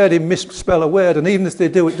very rarely misspell a word, and even if they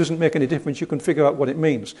do, it doesn't make any difference. You can figure out what it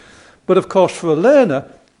means. But of course, for a learner,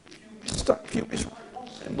 if you miswrite one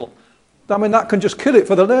symbol, I mean, that can just kill it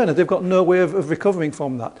for the learner. They've got no way of recovering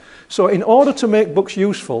from that. So in order to make books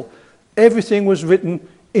useful, everything was written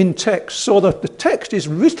in text, so that the text is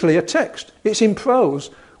literally a text. It's in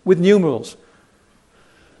prose with numerals.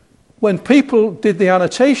 When people did the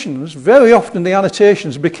annotations, very often the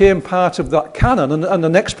annotations became part of that canon, and the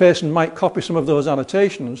next person might copy some of those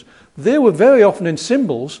annotations. They were very often in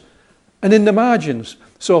symbols and in the margins.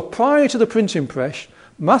 So prior to the printing press,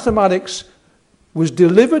 mathematics was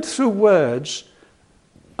delivered through words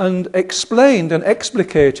and explained and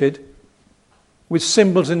explicated with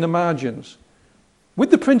symbols in the margins. With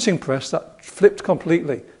the printing press, that flipped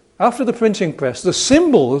completely. After the printing press, the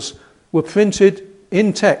symbols were printed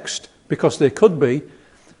in text, because they could be,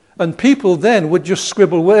 And people then would just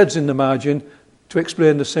scribble words in the margin to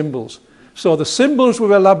explain the symbols. So the symbols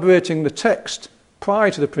were elaborating the text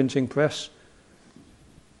prior to the printing press.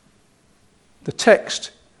 The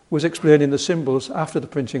text was explaining the symbols after the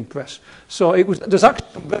printing press. So there's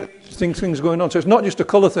actually some very interesting things going on. So it's not just a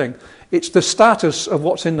colour thing, it's the status of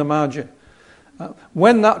what's in the margin.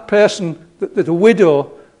 When that person, the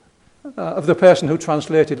widow of the person who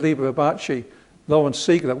translated Liber Abaci, Lawrence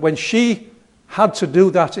Siegler, when she had to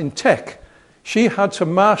do that in tech, she had to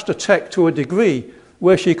master tech to a degree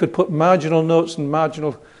where she could put marginal notes and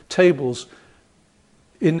marginal tables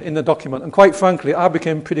in the document. And quite frankly, I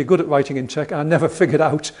became pretty good at writing in tech. I never figured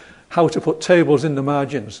out how to put tables in the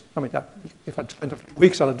margins. I mean, if I'd spent a few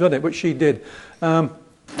weeks, I'd have done it, but she did.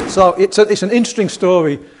 So it's an interesting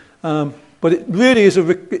story, but it really is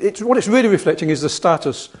what it's really reflecting is the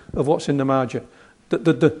status of what's in the margin.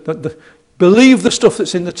 Believe the stuff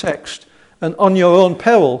that's in the text, and on your own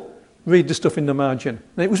peril, read the stuff in the margin.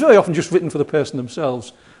 And it was very often just written for the person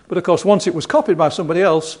themselves. But of course, once it was copied by somebody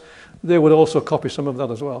else, they would also copy some of that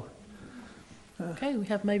as well. Okay, we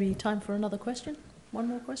have maybe time for another question. One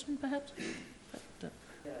more question, perhaps?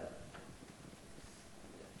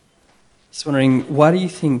 Just wondering, why do you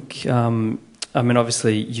think,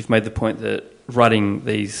 obviously you've made the point that writing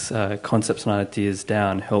these concepts and ideas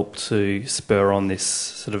down helped to spur on this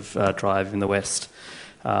sort of drive in the West.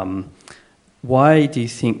 Why do you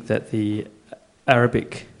think that the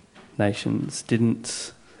Arabic nations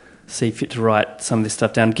didn't see fit to write some of this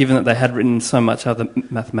stuff down, given that they had written so much other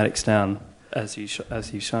mathematics down, as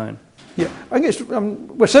you've shown? Yeah, I think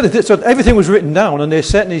it's so everything was written down, and they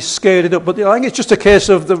certainly scaled it up. But I think it's just a case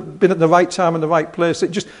of being at the right time and the right place.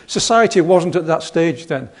 Society wasn't at that stage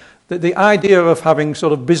then. The idea of having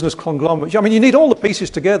sort of business conglomerates, I mean, you need all the pieces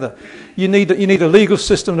together. You need a legal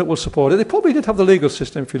system that will support it. They probably did have the legal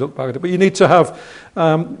system if you look back at it, but you need to have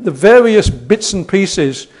the various bits and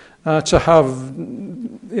pieces to have,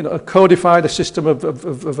 codified a system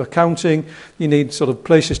of accounting. You need sort of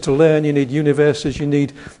places to learn. You need universities. You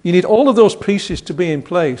need all of those pieces to be in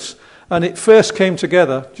place. And it first came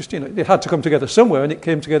together. It had to come together somewhere, and it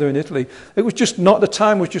came together in Italy. It was just not, the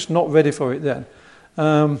time was just not ready for it then.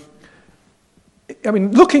 I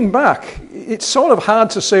mean, looking back, it's sort of hard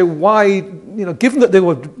to say why, given that they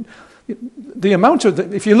were, the amount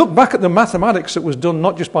of, if you look back at the mathematics that was done,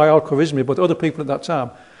 not just by Al-Khwarizmi, but other people at that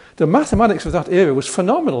time, the mathematics of that era was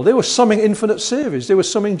phenomenal. They were summing infinite series. They were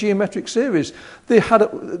summing geometric series. They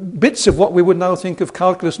had bits of what we would now think of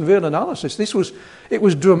calculus and real analysis. It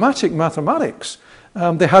was dramatic mathematics.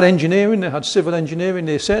 They had engineering, they had civil engineering,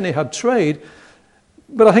 they certainly had trade.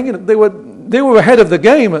 But I think they were ahead of the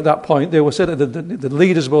game at that point. They were sort of the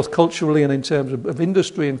leaders both culturally and in terms of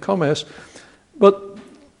industry and commerce. But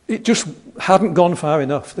it just hadn't gone far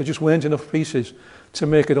enough. There just weren't enough pieces to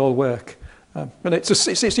make it all work. And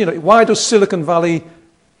why does Silicon Valley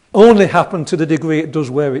only happen to the degree it does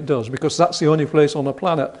where it does? Because that's the only place on the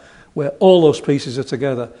planet where all those pieces are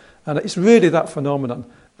together. And it's really that phenomenon.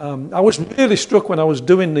 I was really struck when I was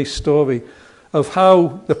doing this story of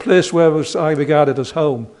how the place where I regarded as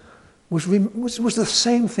home was the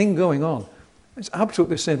same thing going on. It's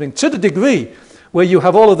absolutely the same thing. To the degree where you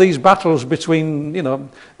have all of these battles between,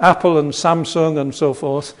 Apple and Samsung and so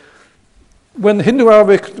forth. When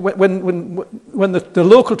Hindu-Arabic, when the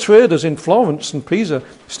local traders in Florence and Pisa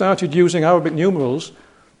started using Arabic numerals,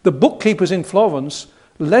 the bookkeepers in Florence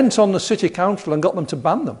lent on the city council and got them to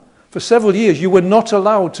ban them. For several years, you were not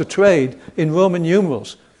allowed to trade in Roman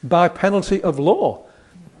numerals by penalty of law.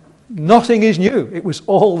 Nothing is new. It was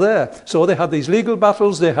all there. So they had these legal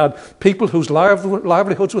battles. They had people whose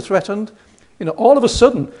livelihoods were threatened. All of a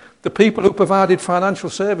sudden, the people who provided financial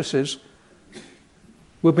services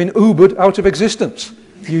were being Ubered out of existence.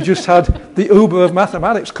 You just had the Uber of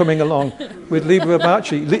mathematics coming along with Liber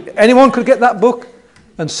Abaci. Anyone could get that book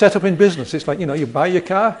and set up in business. It's like, you buy your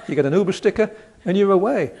car, you get an Uber sticker, and you're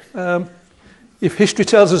away. If history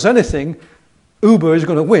tells us anything, Uber is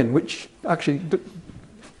going to win, which actually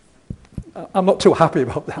I'm not too happy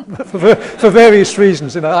about that for various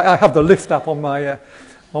reasons. I have the Lyft app on my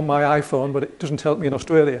iPhone, but it doesn't help me in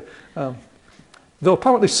Australia. Though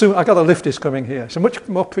apparently soon I got a Lyft is coming here. It's a much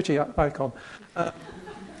more pretty icon.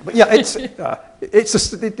 But yeah, it's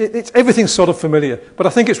everything's sort of familiar. But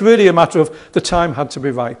I think it's really a matter of the time had to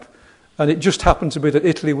be ripe, and it just happened to be that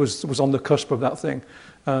Italy was on the cusp of that thing.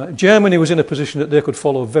 Germany was in a position that they could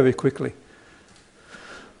follow very quickly.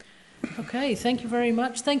 Okay, thank you very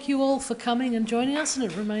much. Thank you all for coming and joining us, and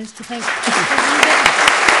it remains to thank.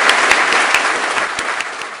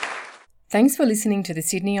 Thanks for listening to the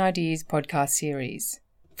Sydney Ideas podcast series.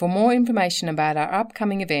 For more information about our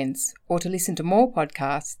upcoming events or to listen to more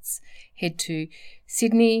podcasts, head to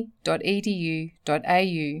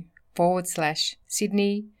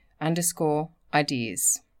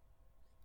sydney.edu.au/Sydney_ideas.